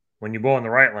when you bowl in the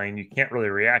right lane, you can't really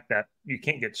react that. You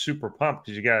can't get super pumped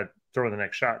because you got to throw the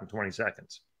next shot in 20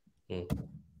 seconds. And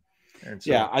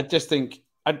so, yeah, I just think,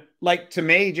 to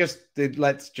me,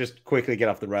 let's just quickly get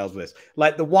off the rails with this.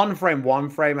 Like the one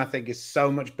frame, I think is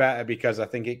so much better because I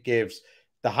think it gives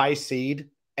the high seed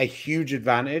a huge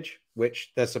advantage,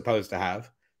 which they're supposed to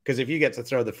have. Because if you get to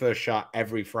throw the first shot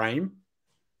every frame,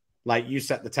 like you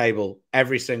set the table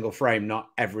every single frame, not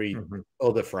every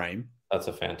other frame. That's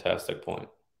a fantastic point.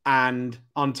 And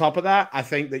on top of that, I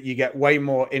think that you get way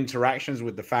more interactions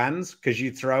with the fans because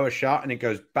you throw a shot and it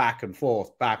goes back and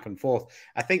forth, back and forth.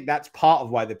 I think that's part of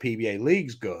why the PBA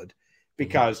league's good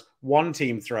because one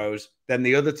team throws, then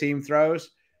the other team throws.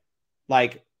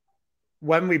 Like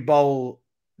when we bowl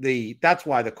that's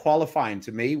why the qualifying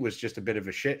to me was just a bit of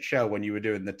a shit show when you were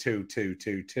doing the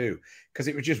 2-2-2-2 because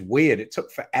it was just weird. It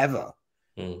took forever.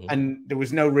 And there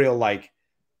was no real, like,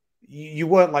 you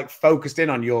weren't like focused in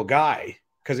on your guy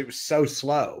because it was so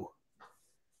slow.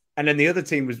 And then the other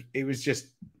team was just,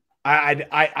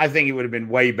 I think it would have been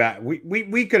way better.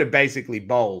 We could have basically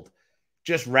bowled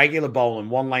just regular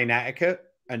bowling, one lane etiquette,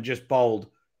 and just bowled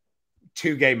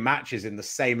 2-game matches in the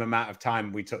same amount of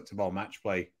time we took to bowl match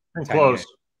play. And close.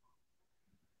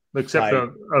 Except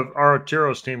of our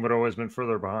Tiro's team would have always been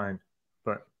further behind.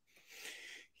 But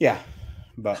yeah,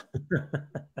 but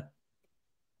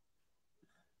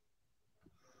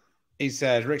he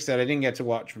says, Rick said, I didn't get to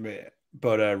watch from it,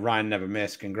 but Ryan never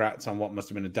missed. Congrats on what must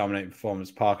have been a dominating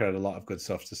performance. Parker had a lot of good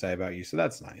stuff to say about you, so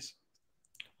that's nice.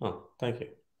 Oh, thank you.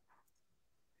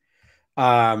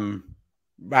 I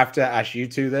have to ask you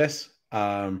two this.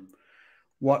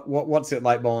 What's it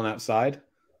like bowling outside?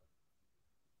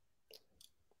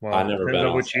 Well, I've never been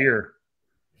outside. Which year?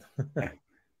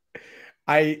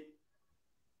 I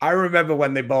remember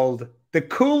when they bowled. The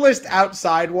coolest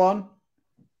outside one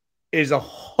is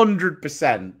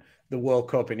 100% the World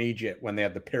Cup in Egypt when they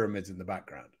had the pyramids in the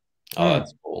background. Oh,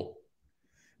 that's cool.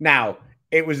 Now,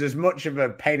 it was as much of a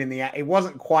pain in the ass. It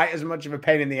wasn't quite as much of a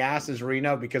pain in the ass as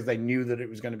Reno because they knew that it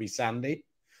was going to be sandy.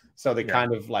 So they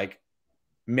kind of like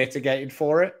mitigated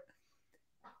for it.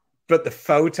 But the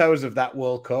photos of that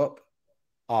World Cup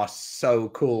are so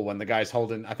cool when the guy's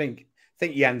holding, I think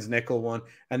Jens Nickel won,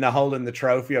 and they're holding the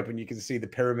trophy up and you can see the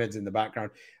pyramids in the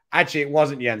background. Actually, it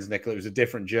wasn't Jens Nickel, it was a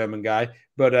different German guy.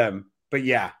 But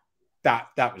yeah,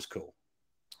 that was cool.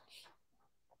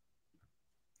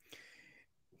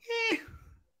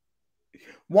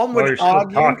 One would argue, still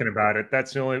talking about it.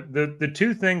 That's the only the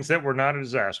two things that were not a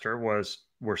disaster was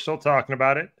we're still talking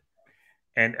about it,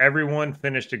 and everyone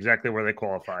finished exactly where they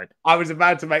qualified. I was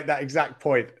about to make that exact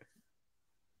point.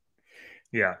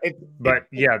 Yeah,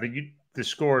 the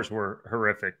scores were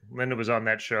horrific. Linda was on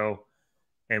that show,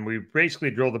 and we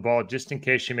basically drilled the ball just in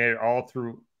case she made it all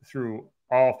through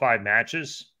all 5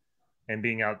 matches. And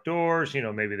being outdoors,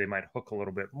 maybe they might hook a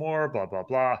little bit more. Blah blah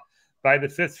blah. By the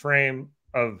 5th frame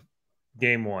of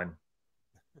game 1,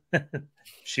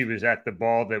 she was at the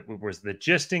ball that was the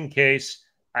just in case.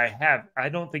 I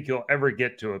don't think you'll ever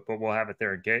get to it, but we'll have it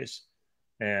there in case.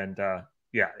 And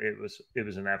it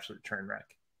was an absolute train wreck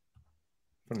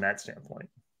from that standpoint.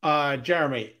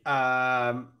 Jeremy,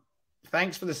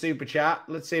 thanks for the super chat.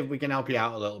 Let's see if we can help you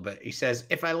out a little bit. He says,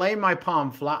 if I lay my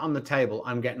palm flat on the table,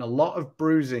 I'm getting a lot of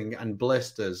bruising and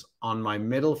blisters on my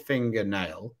middle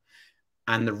fingernail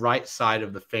and the right side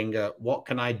of the finger. What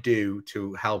can I do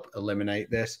to help eliminate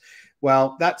this?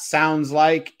 Well, that sounds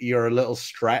like you're a little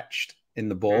stretched in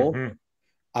the ball.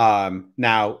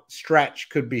 Now, stretch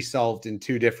could be solved in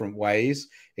 2 different ways.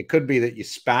 It could be that your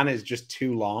span is just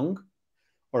too long,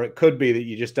 or it could be that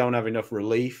you just don't have enough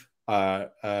relief,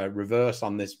 reverse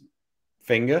on this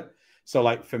finger. So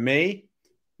like for me,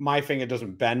 my finger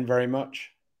doesn't bend very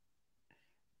much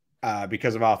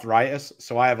because of arthritis.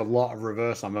 So I have a lot of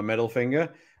reverse on my middle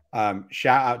finger.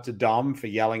 Shout out to Dom for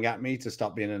yelling at me to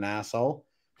stop being an asshole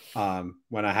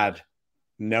when I had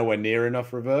nowhere near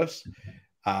enough reverse.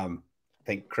 I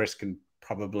think Chris can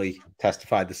probably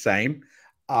testify the same.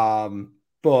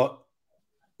 But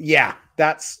yeah,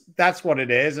 that's what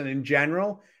it is. And in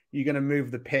general, you're going to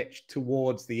move the pitch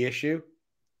towards the issue.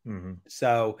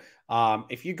 So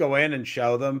if you go in and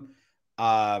show them,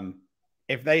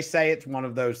 if they say it's one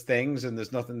of those things and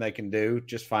there's nothing they can do,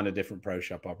 just find a different pro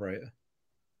shop operator.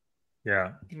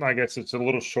 Yeah, I guess it's a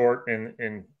little short,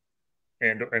 and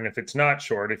if it's not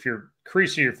short, if your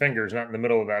crease of your finger is not in the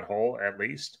middle of that hole, at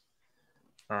least.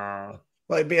 Well,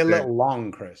 it'd be a little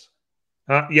long, Chris.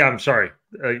 Yeah, I'm sorry.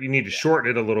 You need to shorten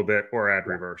it a little bit or add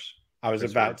reverse. I was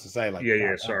about to say, like,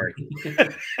 yeah, sorry.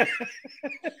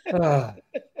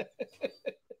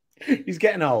 He's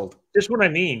getting old. Just what I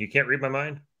mean. You can't read my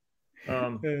mind.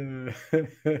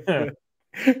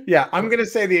 Yeah, I'm going to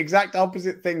say the exact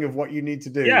opposite thing of what you need to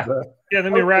do. Yeah. Yeah.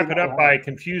 Let me wrap it up by happen.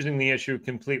 confusing the issue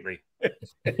completely.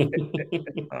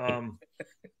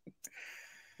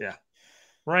 Yeah.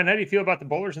 Ryan, how do you feel about the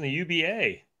bowlers in the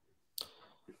UBA?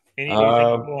 Any do you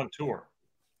think people on tour?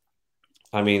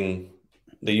 I mean,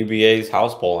 the UBA's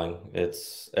house bowling.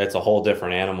 It's a whole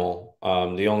different animal.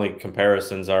 The only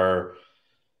comparisons are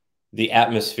the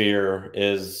atmosphere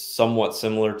is somewhat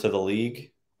similar to the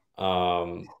league.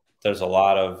 There's a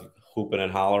lot of hooping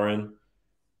and hollering,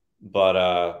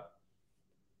 but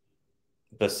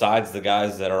besides the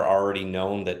guys that are already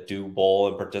known that do bowl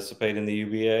and participate in the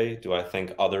UBA, do I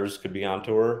think others could be on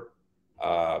tour?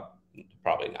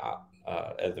 Probably not.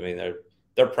 I mean,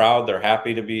 they're proud, they're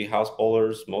happy to be house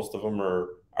bowlers. Most of them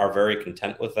are very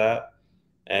content with that,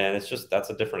 and it's just that's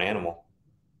a different animal.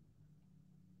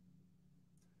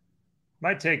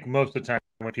 My take most of the time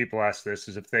when people ask this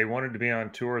is if they wanted to be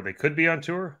on tour, they could be on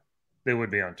tour, they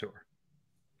would be on tour,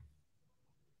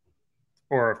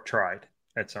 or have tried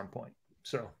at some point.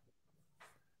 So,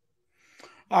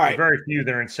 all right, very few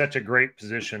that are in such a great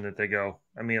position that they go.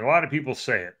 I mean, a lot of people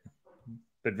say it,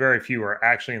 but very few are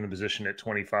actually in the position at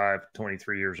 25,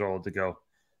 23 years old to go,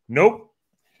 nope,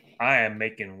 I am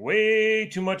making way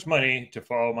too much money to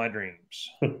follow my dreams.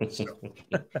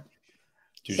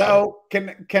 So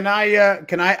can I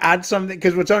add something,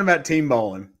 because we're talking about team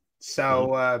bowling.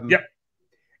 So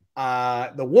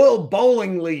the World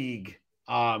Bowling League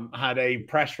had a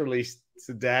press release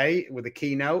today with a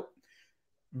keynote.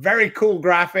 Very cool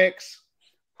graphics.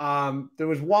 There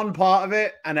was one part of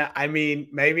it, and I mean,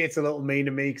 maybe it's a little mean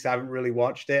to me because I haven't really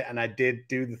watched it, and I did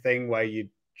do the thing where you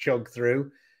chug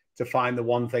through to find the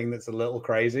one thing that's a little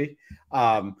crazy.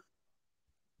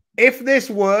 If this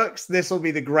works, this will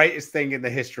be the greatest thing in the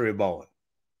history of bowling.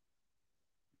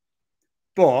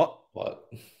 But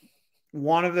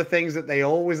one of the things that they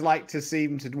always like to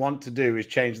seem to want to do is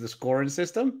change the scoring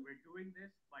system. We're doing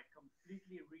this by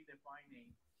completely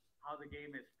redefining how the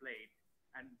game is played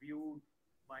and viewed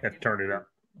by turn it up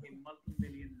in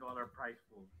multi-million-dollar prize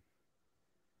pools.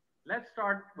 Let's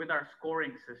start with our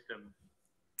scoring system.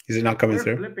 Is it not coming We're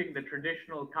through? flipping the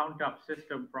traditional count-up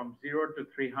system from 0 to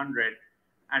 300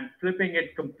 and flipping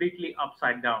it completely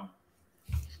upside down,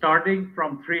 starting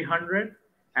from 300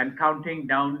 and counting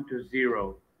down to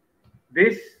 0.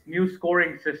 This new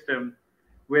scoring system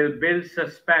will build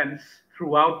suspense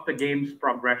throughout the game's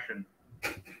progression.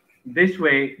 This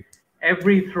way,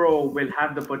 every throw will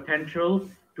have the potential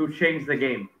to change the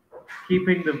game,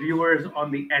 keeping the viewers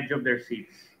on the edge of their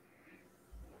seats.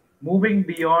 Moving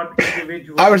beyond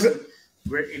individual I was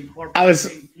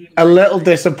a little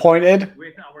disappointed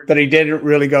that he didn't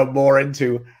really go more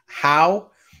into how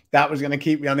that was going to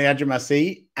keep me on the edge of my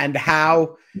seat and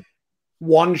how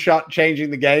one shot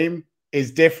changing the game is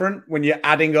different when you're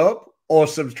adding up or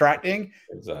subtracting.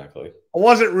 Exactly. I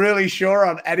wasn't really sure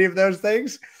on any of those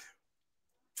things,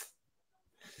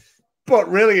 but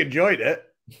really enjoyed it.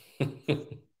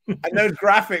 And those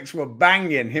graphics were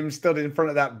banging, him stood in front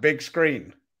of that big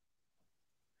screen.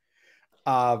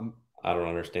 I don't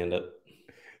understand it.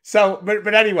 So,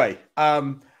 but anyway,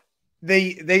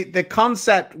 the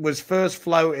concept was first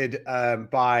floated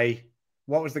by,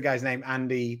 what was the guy's name?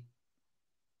 Andy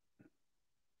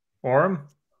Oram?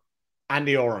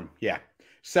 Andy Oram, yeah.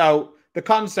 So the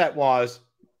concept was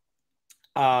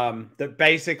that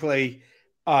basically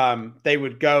they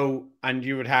would go and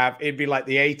you would have, it'd be like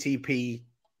the ATP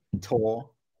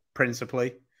tour,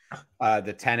 principally,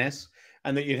 the tennis,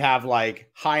 and that you'd have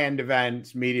like high-end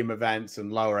events, medium events,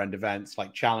 and lower-end events,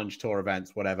 like challenge tour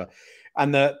events, whatever.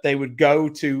 And that they would go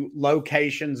to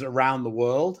locations around the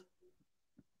world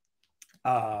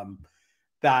that,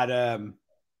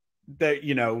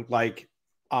 you know, like,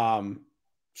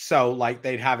 so like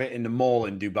they'd have it in the mall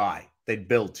in Dubai. They'd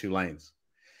build 2 lanes.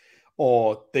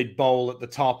 Or they'd bowl at the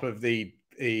top of they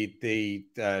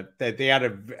had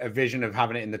a vision of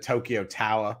having it in the Tokyo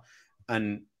Tower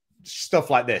and stuff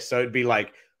like this. So it'd be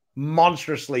like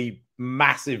monstrously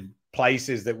massive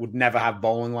places that would never have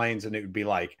bowling lanes, and it would be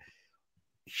like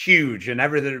huge and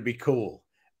everything would be cool.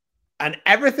 And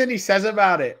everything he says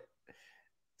about it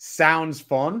sounds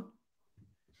fun,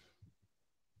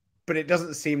 but it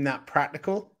doesn't seem that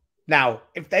practical. Now,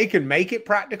 if they can make it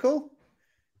practical,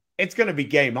 it's going to be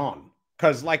game on.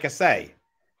 Because, like I say,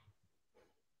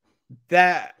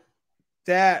 they're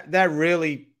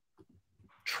really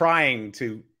trying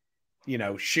to, you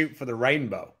know, shoot for the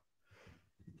rainbow.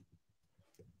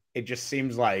 It just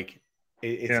seems like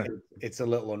it's a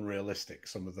little unrealistic,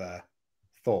 some of their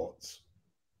thoughts.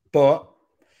 But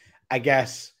I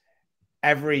guess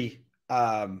every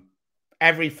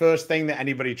first thing that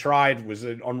anybody tried was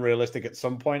unrealistic at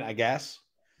some point, I guess.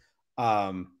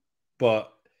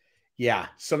 But yeah,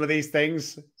 some of these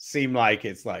things seem like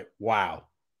it's like, wow.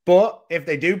 But if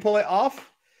they do pull it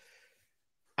off,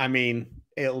 I mean,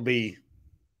 it'll be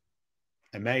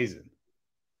amazing.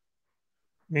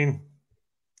 I mean,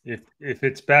 if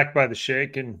it's backed by the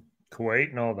Sheikh and Kuwait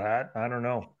and all that, I don't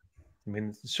know. I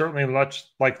mean, certainly much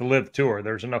like the Live Tour,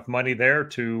 there's enough money there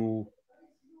to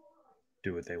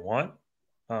do what they want.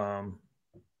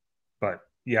 But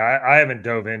yeah, I haven't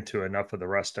dove into enough of the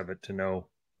rest of it to know,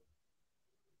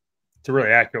 to really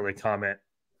accurately comment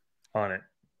on it.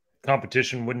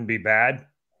 Competition wouldn't be bad.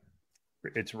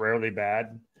 It's rarely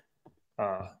bad.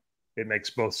 It makes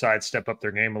both sides step up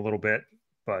their game a little bit,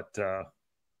 but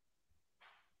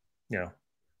you know,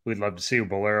 we'd love to see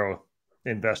Bolero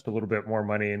invest a little bit more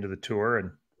money into the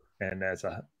tour and as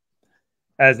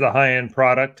the high end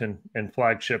product and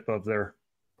flagship of their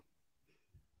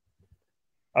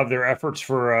efforts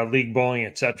for league bowling,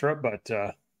 etc. But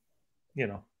you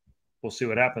know, we'll see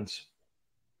what happens.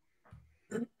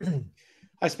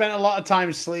 I spent a lot of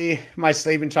time my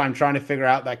sleeping time trying to figure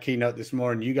out that keynote this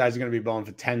morning. You guys are going to be bowling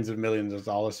for tens of millions of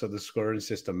dollars, so the scoring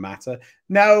system matter.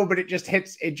 No, but it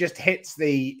hits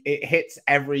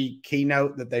every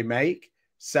keynote that they make.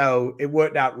 So it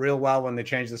worked out real well when they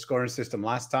changed the scoring system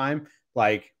last time.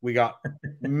 Like, we got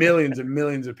millions and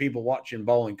millions of people watching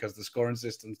bowling because the scoring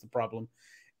system's the problem.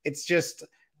 It's just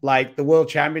like the World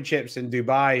Championships in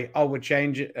Dubai. Oh, we'll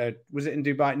change it. Was it in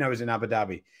Dubai? No, it was in Abu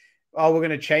Dhabi. Oh, we're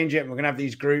going to change it. And we're going to have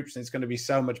these groups and it's going to be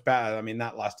so much better. I mean,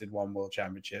 that lasted one World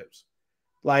Championships.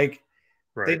 Like,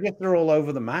 They just are all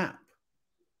over the map.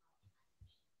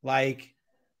 Like,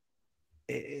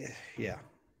 yeah.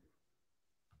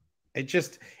 It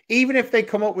just, even if they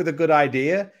come up with a good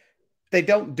idea, they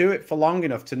don't do it for long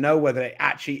enough to know whether it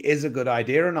actually is a good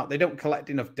idea or not. They don't collect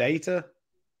enough data.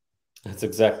 That's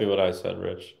exactly what I said,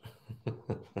 Rich.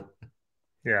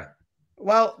 Yeah.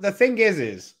 Well, the thing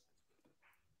is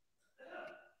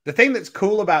the thing that's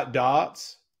cool about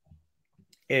darts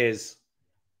is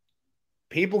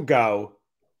people go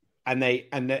and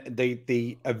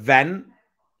the event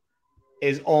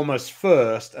is almost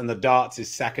first and the darts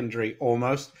is secondary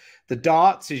almost. The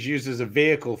darts is used as a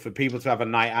vehicle for people to have a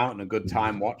night out and a good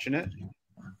time watching it.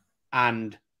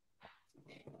 And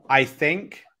I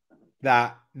think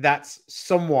that that's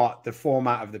somewhat the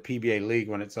format of the PBA league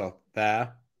when it's up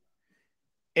there.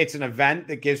 It's an event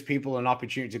that gives people an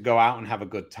opportunity to go out and have a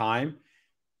good time.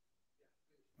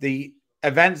 The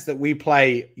events that we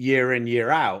play year in, year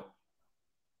out,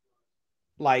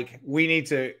 like, we need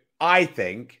to, I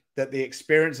think that the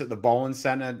experience at the bowling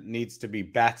center needs to be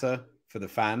better for the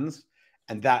fans.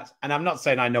 And I'm not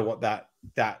saying I know what that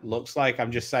looks like.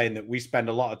 I'm just saying that we spend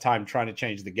a lot of time trying to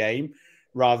change the game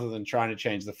rather than trying to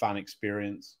change the fan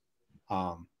experience.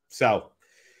 So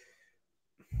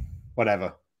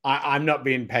whatever. I'm not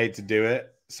being paid to do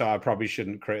it, so I probably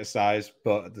shouldn't criticize.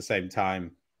 But at the same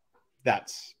time,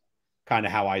 that's kind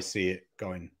of how I see it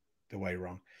going the way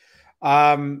wrong.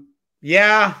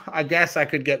 Yeah, I guess I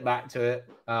could get back to it.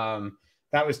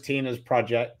 That was Tina's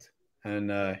project, and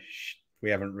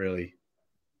we haven't really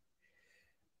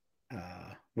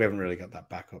got that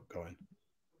back up going.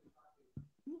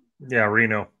 Yeah,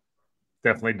 Reno,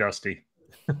 definitely dusty.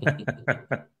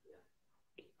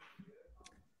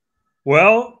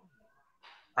 Well,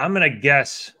 I'm going to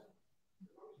guess,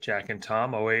 Jack and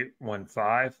Tom,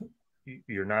 0815,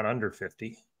 you're not under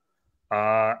 50.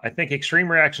 I think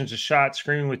extreme reactions to shots,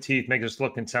 screaming with teeth, make us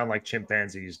look and sound like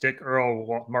chimpanzees. Dick,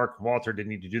 Earl, Mark, and Walter didn't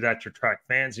need to do that to attract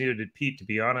fans. Neither did Pete, to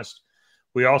be honest.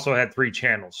 We also had 3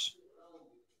 channels,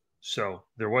 so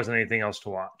there wasn't anything else to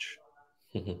watch.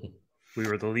 We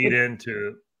were the lead in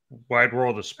to wide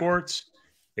world of sports.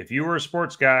 If you were a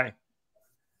sports guy,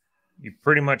 you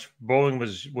pretty much, bowling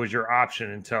was your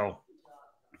option until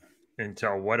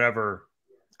whatever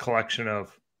collection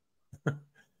of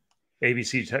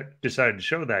ABC decided to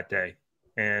show that day.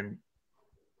 And,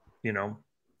 you know,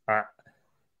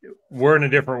 we're in a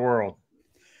different world,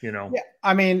 you know. Yeah,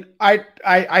 I mean, I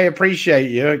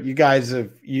appreciate you. You guys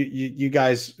you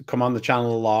guys come on the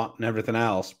channel a lot and everything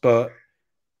else, but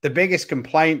the biggest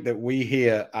complaint that we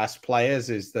hear as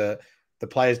players is that the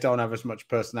players don't have as much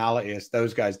personality as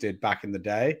those guys did back in the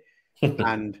day.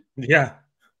 And yeah.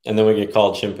 And then we get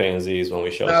called chimpanzees when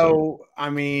we show up. So, I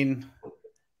mean,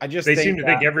 they seem to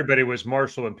think everybody was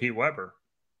Marshall and Pete Weber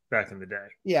back in the day.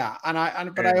 Yeah,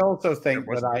 but I also think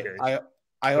that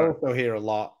I also hear a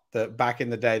lot that back in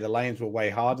the day the lanes were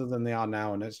way harder than they are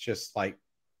now, and it's just like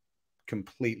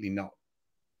completely not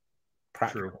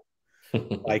practical.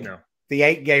 True. Like the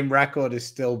 8-game record is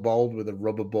still bowled with a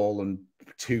rubber ball and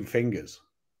 2 fingers,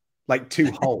 like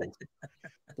 2 holes.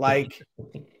 Like,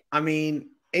 I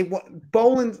mean,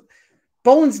 bowling's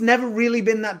never really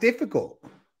been that difficult.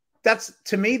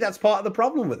 To me, that's part of the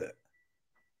problem with it.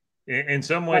 In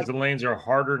some ways, the lanes are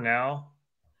harder now.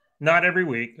 Not every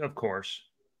week, of course.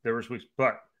 There was weeks,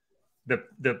 but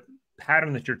the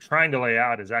pattern that you're trying to lay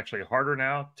out is actually harder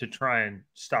now to try and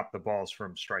stop the balls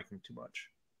from striking too much.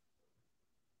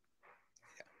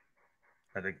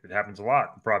 I think it happens a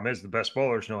lot. The problem is the best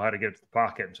bowlers know how to get to the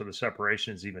pocket, and so the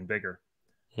separation is even bigger.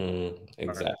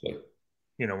 Exactly.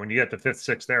 You know, when you get the 5th,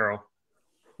 6th arrow,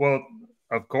 well,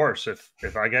 of course,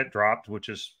 if I get dropped, which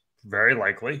is very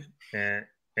likely,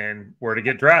 and were to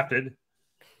get drafted,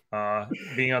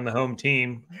 being on the home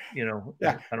team, you know,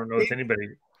 I don't know if anybody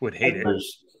would hate it.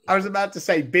 I was about to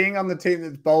say, being on the team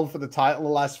that's bowled for the title the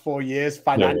last 4 years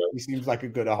financially seems like a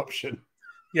good option.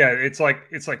 Yeah, it's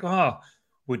like, oh,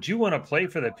 would you want to play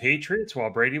for the Patriots while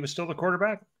Brady was still the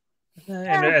quarterback?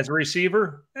 And as a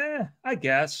receiver, I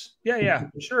guess. Yeah,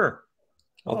 sure.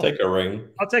 I'll take a ring.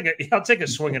 I'll take a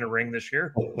swing in a ring this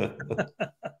year.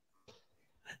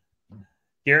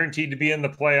 Guaranteed to be in the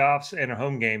playoffs and a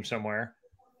home game somewhere.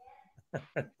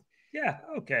 Yeah,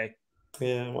 okay.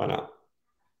 Yeah, why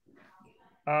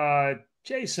not?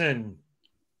 Jason,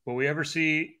 will we ever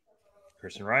see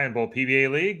Chris and Ryan bowl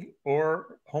PBA League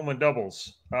or home and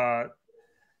doubles?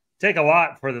 Take a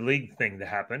lot for the league thing to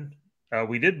happen.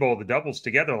 We did bowl the doubles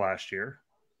together last year,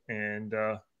 and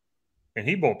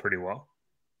he bowled pretty well.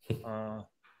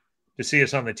 To see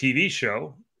us on the TV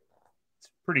show, it's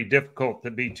pretty difficult to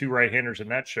be 2 right-handers in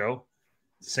that show.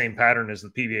 Same pattern as the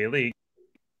PBA League.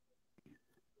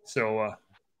 So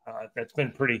that's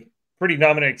been pretty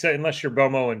dominant, unless you're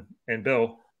Bomo and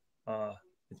Bill.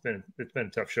 It's been a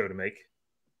tough show to make.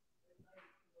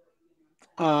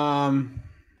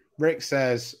 Rick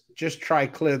says, just try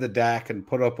clear the deck and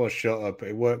put up or shut up.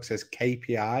 It works as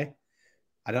KPI.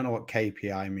 I don't know what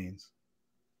KPI means.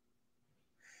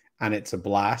 And it's a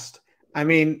blast. I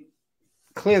mean,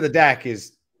 clear the deck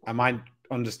is, am I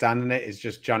understanding it, is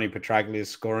just Johnny Petraglia's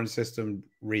scoring system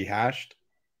rehashed?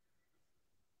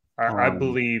 I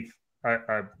believe,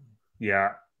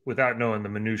 yeah, without knowing the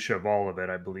minutia of all of it,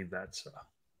 I believe that's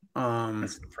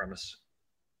the premise.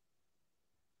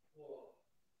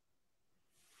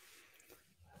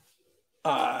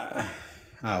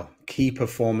 Key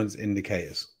performance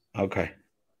indicators. Okay.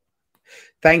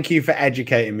 Thank you for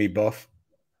educating me, Buff.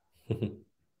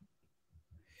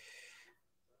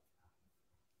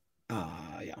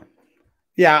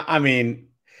 Yeah. I mean,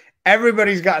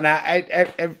 everybody's got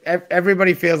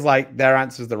everybody feels like their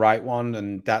answer is the right one,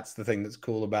 and that's the thing that's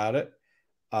cool about it.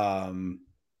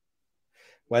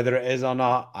 Whether it is or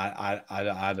not,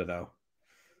 I don't know.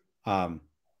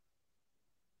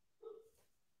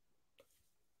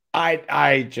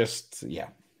 I just,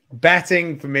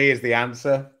 betting for me is the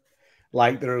answer.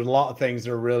 Like, there are a lot of things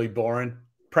that are really boring.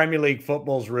 Premier League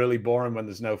football is really boring when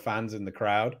there's no fans in the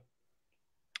crowd.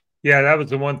 Yeah, that was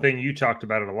the one thing you talked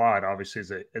about it a lot, obviously,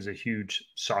 as a huge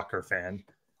soccer fan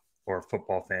or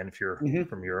football fan, if you're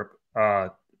from Europe,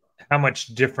 how much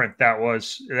different that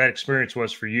experience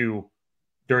was for you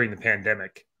during the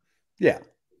pandemic. Yeah.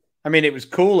 I mean, it was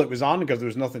cool. It was on because there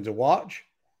was nothing to watch,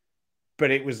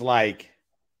 but it was like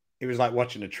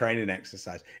watching a training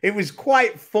exercise. It was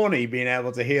quite funny being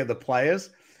able to hear the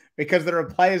players, because there are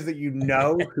players that you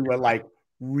know who are like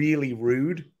really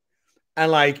rude,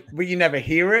 and but you never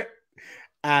hear it.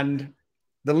 And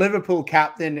the Liverpool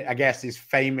captain, I guess, is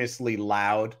famously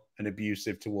loud and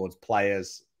abusive towards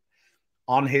players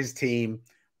on his team,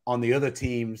 on the other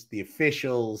teams, the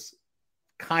officials,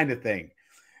 kind of thing.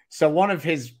 So one of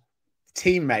his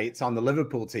teammates on the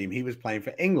Liverpool team, he was playing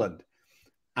for England,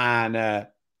 and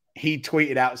he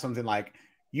tweeted out something like,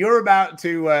 "You're about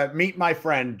to meet my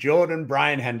friend Jordan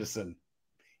Brian Henderson.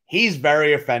 He's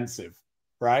very offensive,"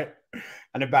 right?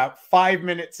 And about 5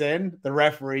 minutes in, the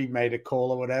referee made a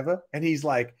call or whatever, and he's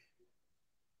like,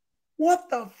 "What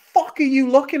the fuck are you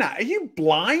looking at? Are you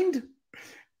blind?"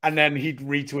 And then he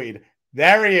retweeted,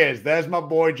 "There he is. There's my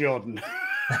boy Jordan."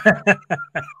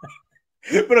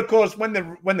 But of course, when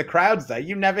the crowd's there,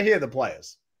 you never hear the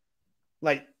players,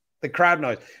 like the crowd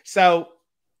noise. So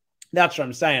that's what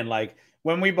I'm saying. Like,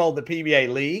 when we bowled the PBA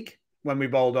League, when we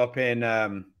bowled up in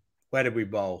where did we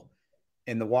bowl?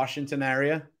 In the Washington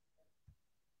area.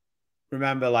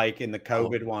 Remember, like in the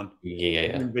COVID one?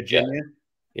 Yeah. In Virginia?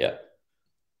 Yeah.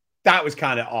 That was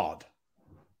kind of odd.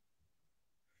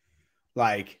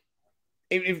 Like,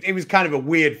 it was kind of a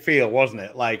weird feel, wasn't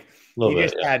it? Like, you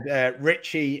just had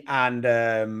Richie and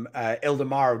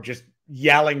Ildemaro just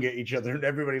yelling at each other, and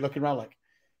everybody looking around like,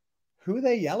 Who are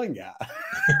they yelling at?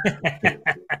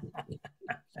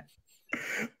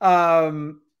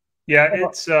 Yeah,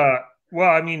 it's well,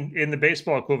 I mean, in the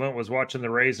baseball equivalent was watching the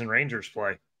Rays and Rangers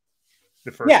play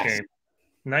the first game.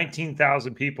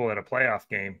 19,000 people at a playoff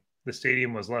game. The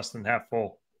stadium was less than half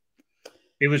full.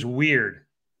 It was weird.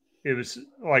 It was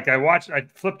like I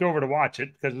flipped over to watch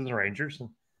it because of the Rangers, and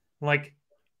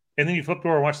then you flipped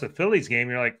over and watch the Phillies game.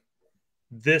 You're like,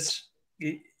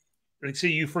 so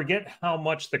you forget how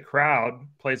much the crowd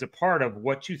plays a part of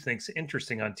what you think's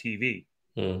interesting on TV.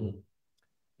 Mm-hmm.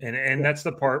 And that's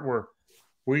the part where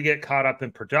we get caught up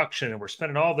in production and we're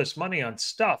spending all this money on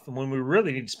stuff. And when we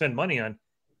really need to spend money on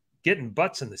getting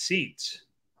butts in the seats.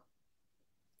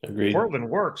 Agreed. Portland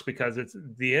works because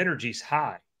the energy's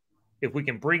high. If we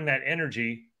can bring that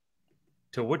energy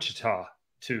to Wichita,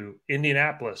 to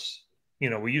Indianapolis,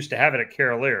 we used to have it at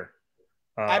Carol Air.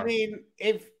 I mean,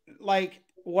 if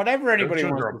whatever anybody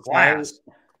wants to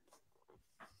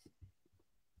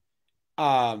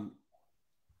say,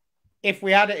 if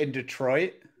we had it in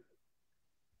Detroit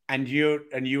and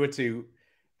you were to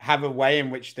have a way in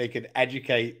which they could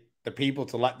educate the people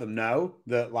to let them know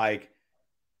that,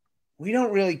 we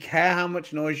don't really care how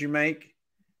much noise you make,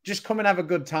 just come and have a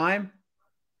good time.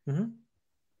 Mm-hmm.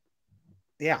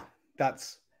 Yeah,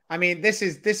 this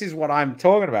is what I'm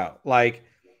talking about.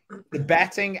 The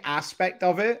betting aspect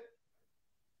of it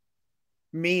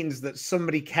means that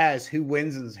somebody cares who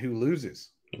wins and who loses.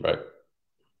 Right.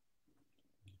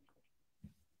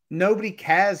 Nobody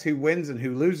cares who wins and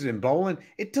who loses in bowling.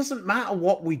 It doesn't matter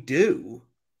what we do.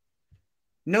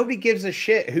 Nobody gives a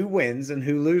shit who wins and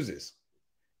who loses.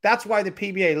 That's why the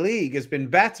PBA League has been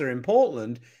better in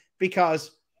Portland,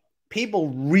 because people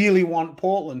really want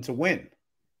Portland to win.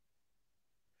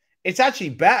 It's actually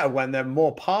better when they're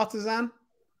more partisan.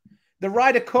 The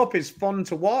Ryder Cup is fun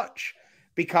to watch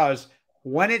because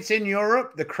when it's in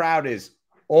Europe, the crowd is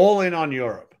all in on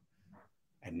Europe.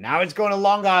 And now it's going to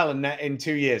Long Island in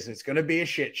 2 years. It's going to be a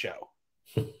shit show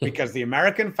because the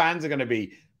American fans are going to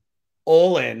be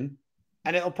all in,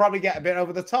 and it'll probably get a bit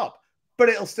over the top, but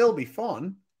it'll still be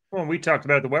fun. Well, we talked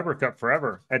about the Weber Cup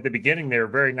forever. At the beginning, they were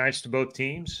very nice to both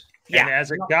teams. Yeah. And as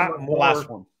it got more, last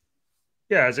one.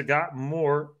 Yeah, as it got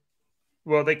more,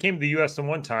 well, they came to the U.S. in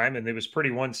one time, and it was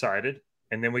pretty one-sided.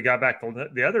 And then we got back to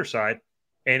the other side,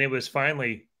 and it was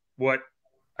finally what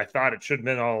I thought it should have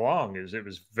been all along. Is it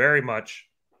was very much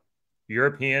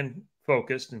European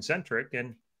focused and centric,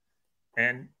 and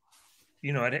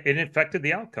it affected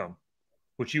the outcome,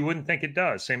 which you wouldn't think it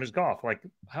does. Same as golf.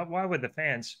 Why would the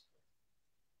fans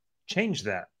change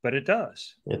that? But it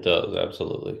does. It does,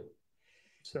 absolutely.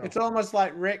 So it's almost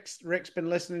like Rick's been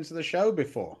listening to the show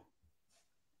before.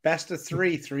 Best of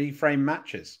 3-frame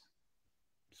matches.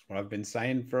 That's what I've been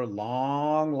saying for a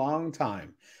long, long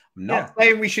time. I'm not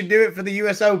saying we should do it for the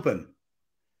US Open.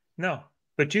 No,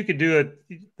 but you could do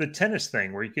the tennis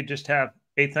thing where you could just have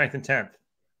 8th, 9th, and 10th.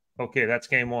 Okay, that's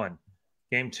game 1.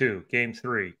 Game 2, game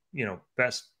 3.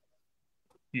 Best.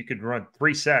 You could run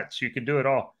 3 sets. You could do it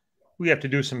all. We have to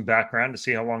do some background to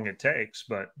see how long it takes,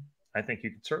 but I think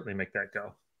you could certainly make that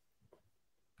go.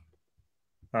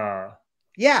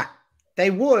 Yeah, they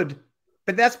would,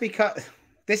 but that's because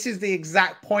this is the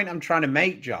exact point I'm trying to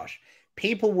make, Josh.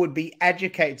 People would be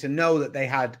educated to know that they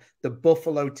had the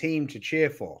Buffalo team to cheer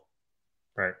for.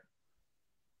 Right.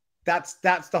 That's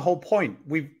the whole point.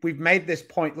 We've made this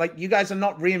point. You guys are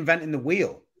not reinventing the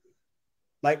wheel.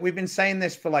 We've been saying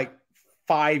this for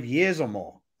 5 years or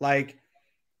more.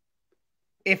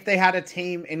 If they had a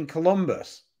team in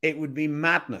Columbus, it would be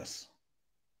madness.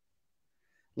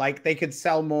 They could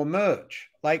sell more merch.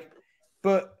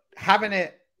 But having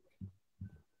it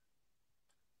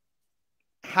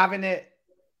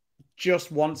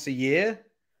just once a year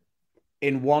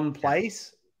in one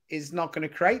place is not going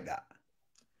to create that.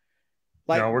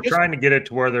 No, we're trying to get it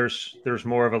to where there's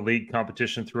more of a league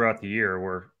competition throughout the year.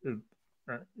 We're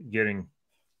getting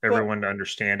everyone to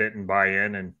understand it and buy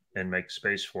in and make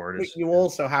space for it. But you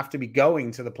also have to be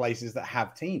going to the places that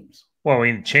have teams. Well,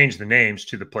 we can change the names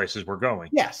to the places we're going.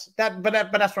 Yes, but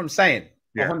that's what I'm saying.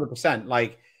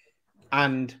 100%.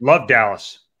 And love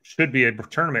Dallas. Should be a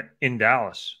tournament in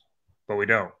Dallas, but we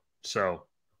don't. So,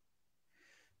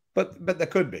 but there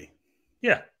could be.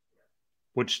 Yeah.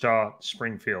 Wichita,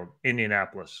 Springfield,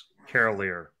 Indianapolis, Carol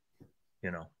Air,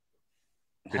 New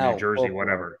Jersey,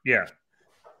 whatever. Yeah.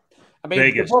 I mean,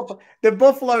 Vegas. The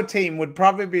Buffalo team would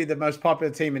probably be the most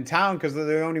popular team in town because they're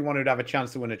the only one who'd have a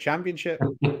chance to win a championship.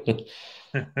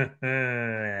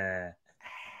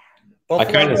 I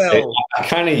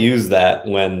kind of use that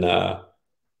when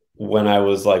I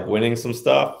was winning some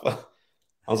stuff.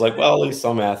 I was like, well, at least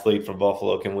some athlete from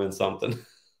Buffalo can win something.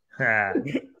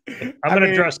 I'm going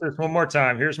to address this one more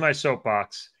time. Here's my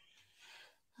soapbox.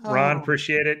 Ron,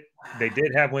 appreciate it. They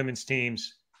did have women's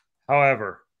teams.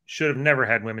 However, should have never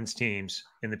had women's teams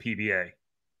in the PBA.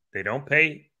 They don't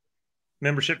pay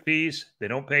membership fees. They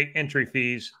don't pay entry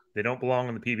fees. They don't belong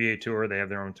on the PBA tour. They have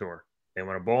their own tour. They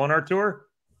want to bowl on our tour,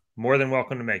 more than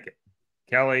welcome to make it.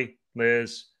 Kelly,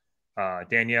 Liz,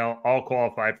 Danielle, all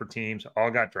qualified for teams,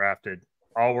 all got drafted,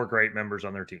 all were great members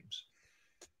on their teams.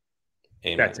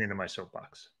 Amen. That's the end of my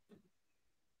soapbox.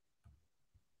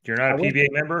 If you're not a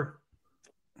PBA member,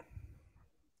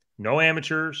 no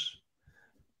amateurs,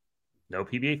 no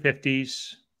PBA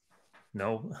 50s,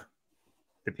 no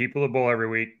the people that bowl every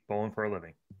week, bowling for a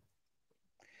living.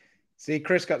 See,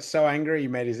 Chris got so angry he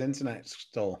made his internet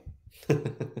stall.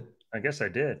 I guess I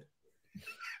did.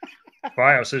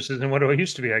 BIOS, this isn't what it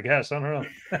used to be, I guess. I don't know.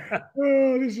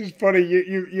 Oh, this is funny.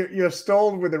 You're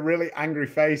stalled with a really angry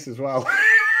face as well.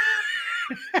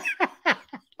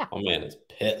 Oh man, it's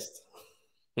pissed.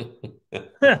 Oh,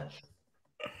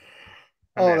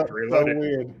 that's so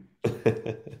weird.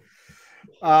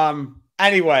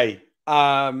 Anyway,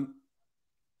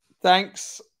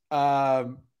 thanks.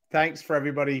 Thanks for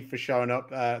everybody for showing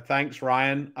up. Thanks,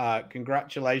 Ryan.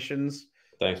 Congratulations.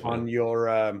 Thanks, on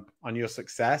your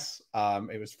success.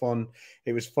 It was fun.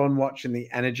 It was fun watching the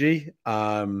energy.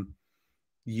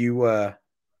 You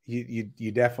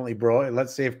definitely brought it.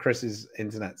 Let's see if Chris's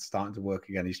internet's starting to work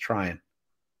again. He's trying.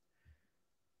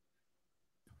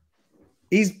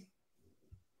 He's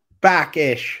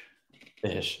back-ish.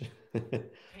 Ish.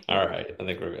 All right. I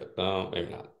think we're good. No,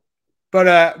 maybe not.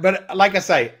 But like I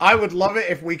say, I would love it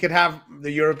if we could have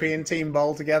the European team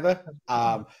bowl together.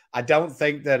 I don't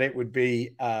think that it would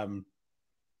be. I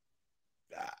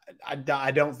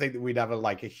don't think that we'd have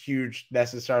a huge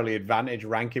necessarily advantage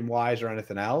ranking wise or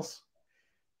anything else.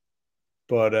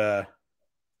 But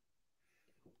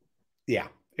yeah,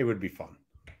 it would be fun.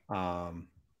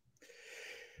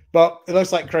 But it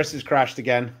looks like Chris has crashed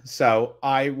again, so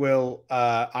I will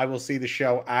see the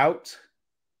show out.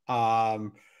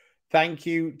 Thank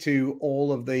you to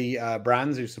all of the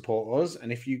brands who support us. And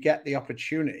if you get the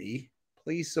opportunity,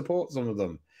 please support some of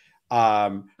them.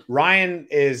 Ryan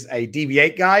is a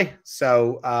DB8 guy.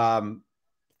 So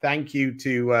thank you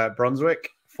to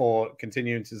Brunswick for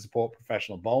continuing to support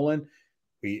professional bowling.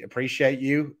 We appreciate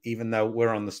you, even though we're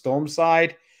on the Storm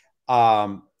side.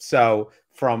 So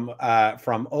from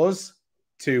us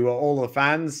to all the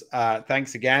fans,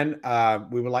 thanks again.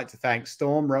 We would like to thank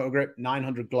Storm, Rotogrip,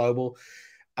 900 Global,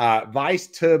 Vice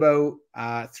Turbo,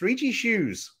 3G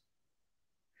Shoes,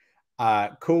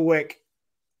 Coolwick,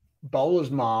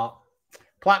 Bowler's Mart,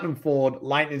 Platinum Ford,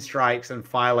 Lightning Strikes, and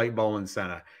Fire Lake Bowling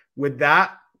Center. With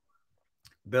that,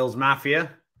 Bill's Mafia,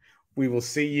 we will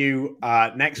see you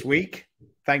next week.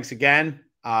 Thanks again.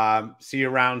 See you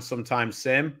around sometime,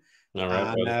 Sim. All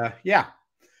right, and yeah,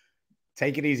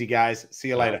 take it easy, guys. See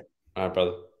you later. All right,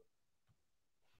 brother.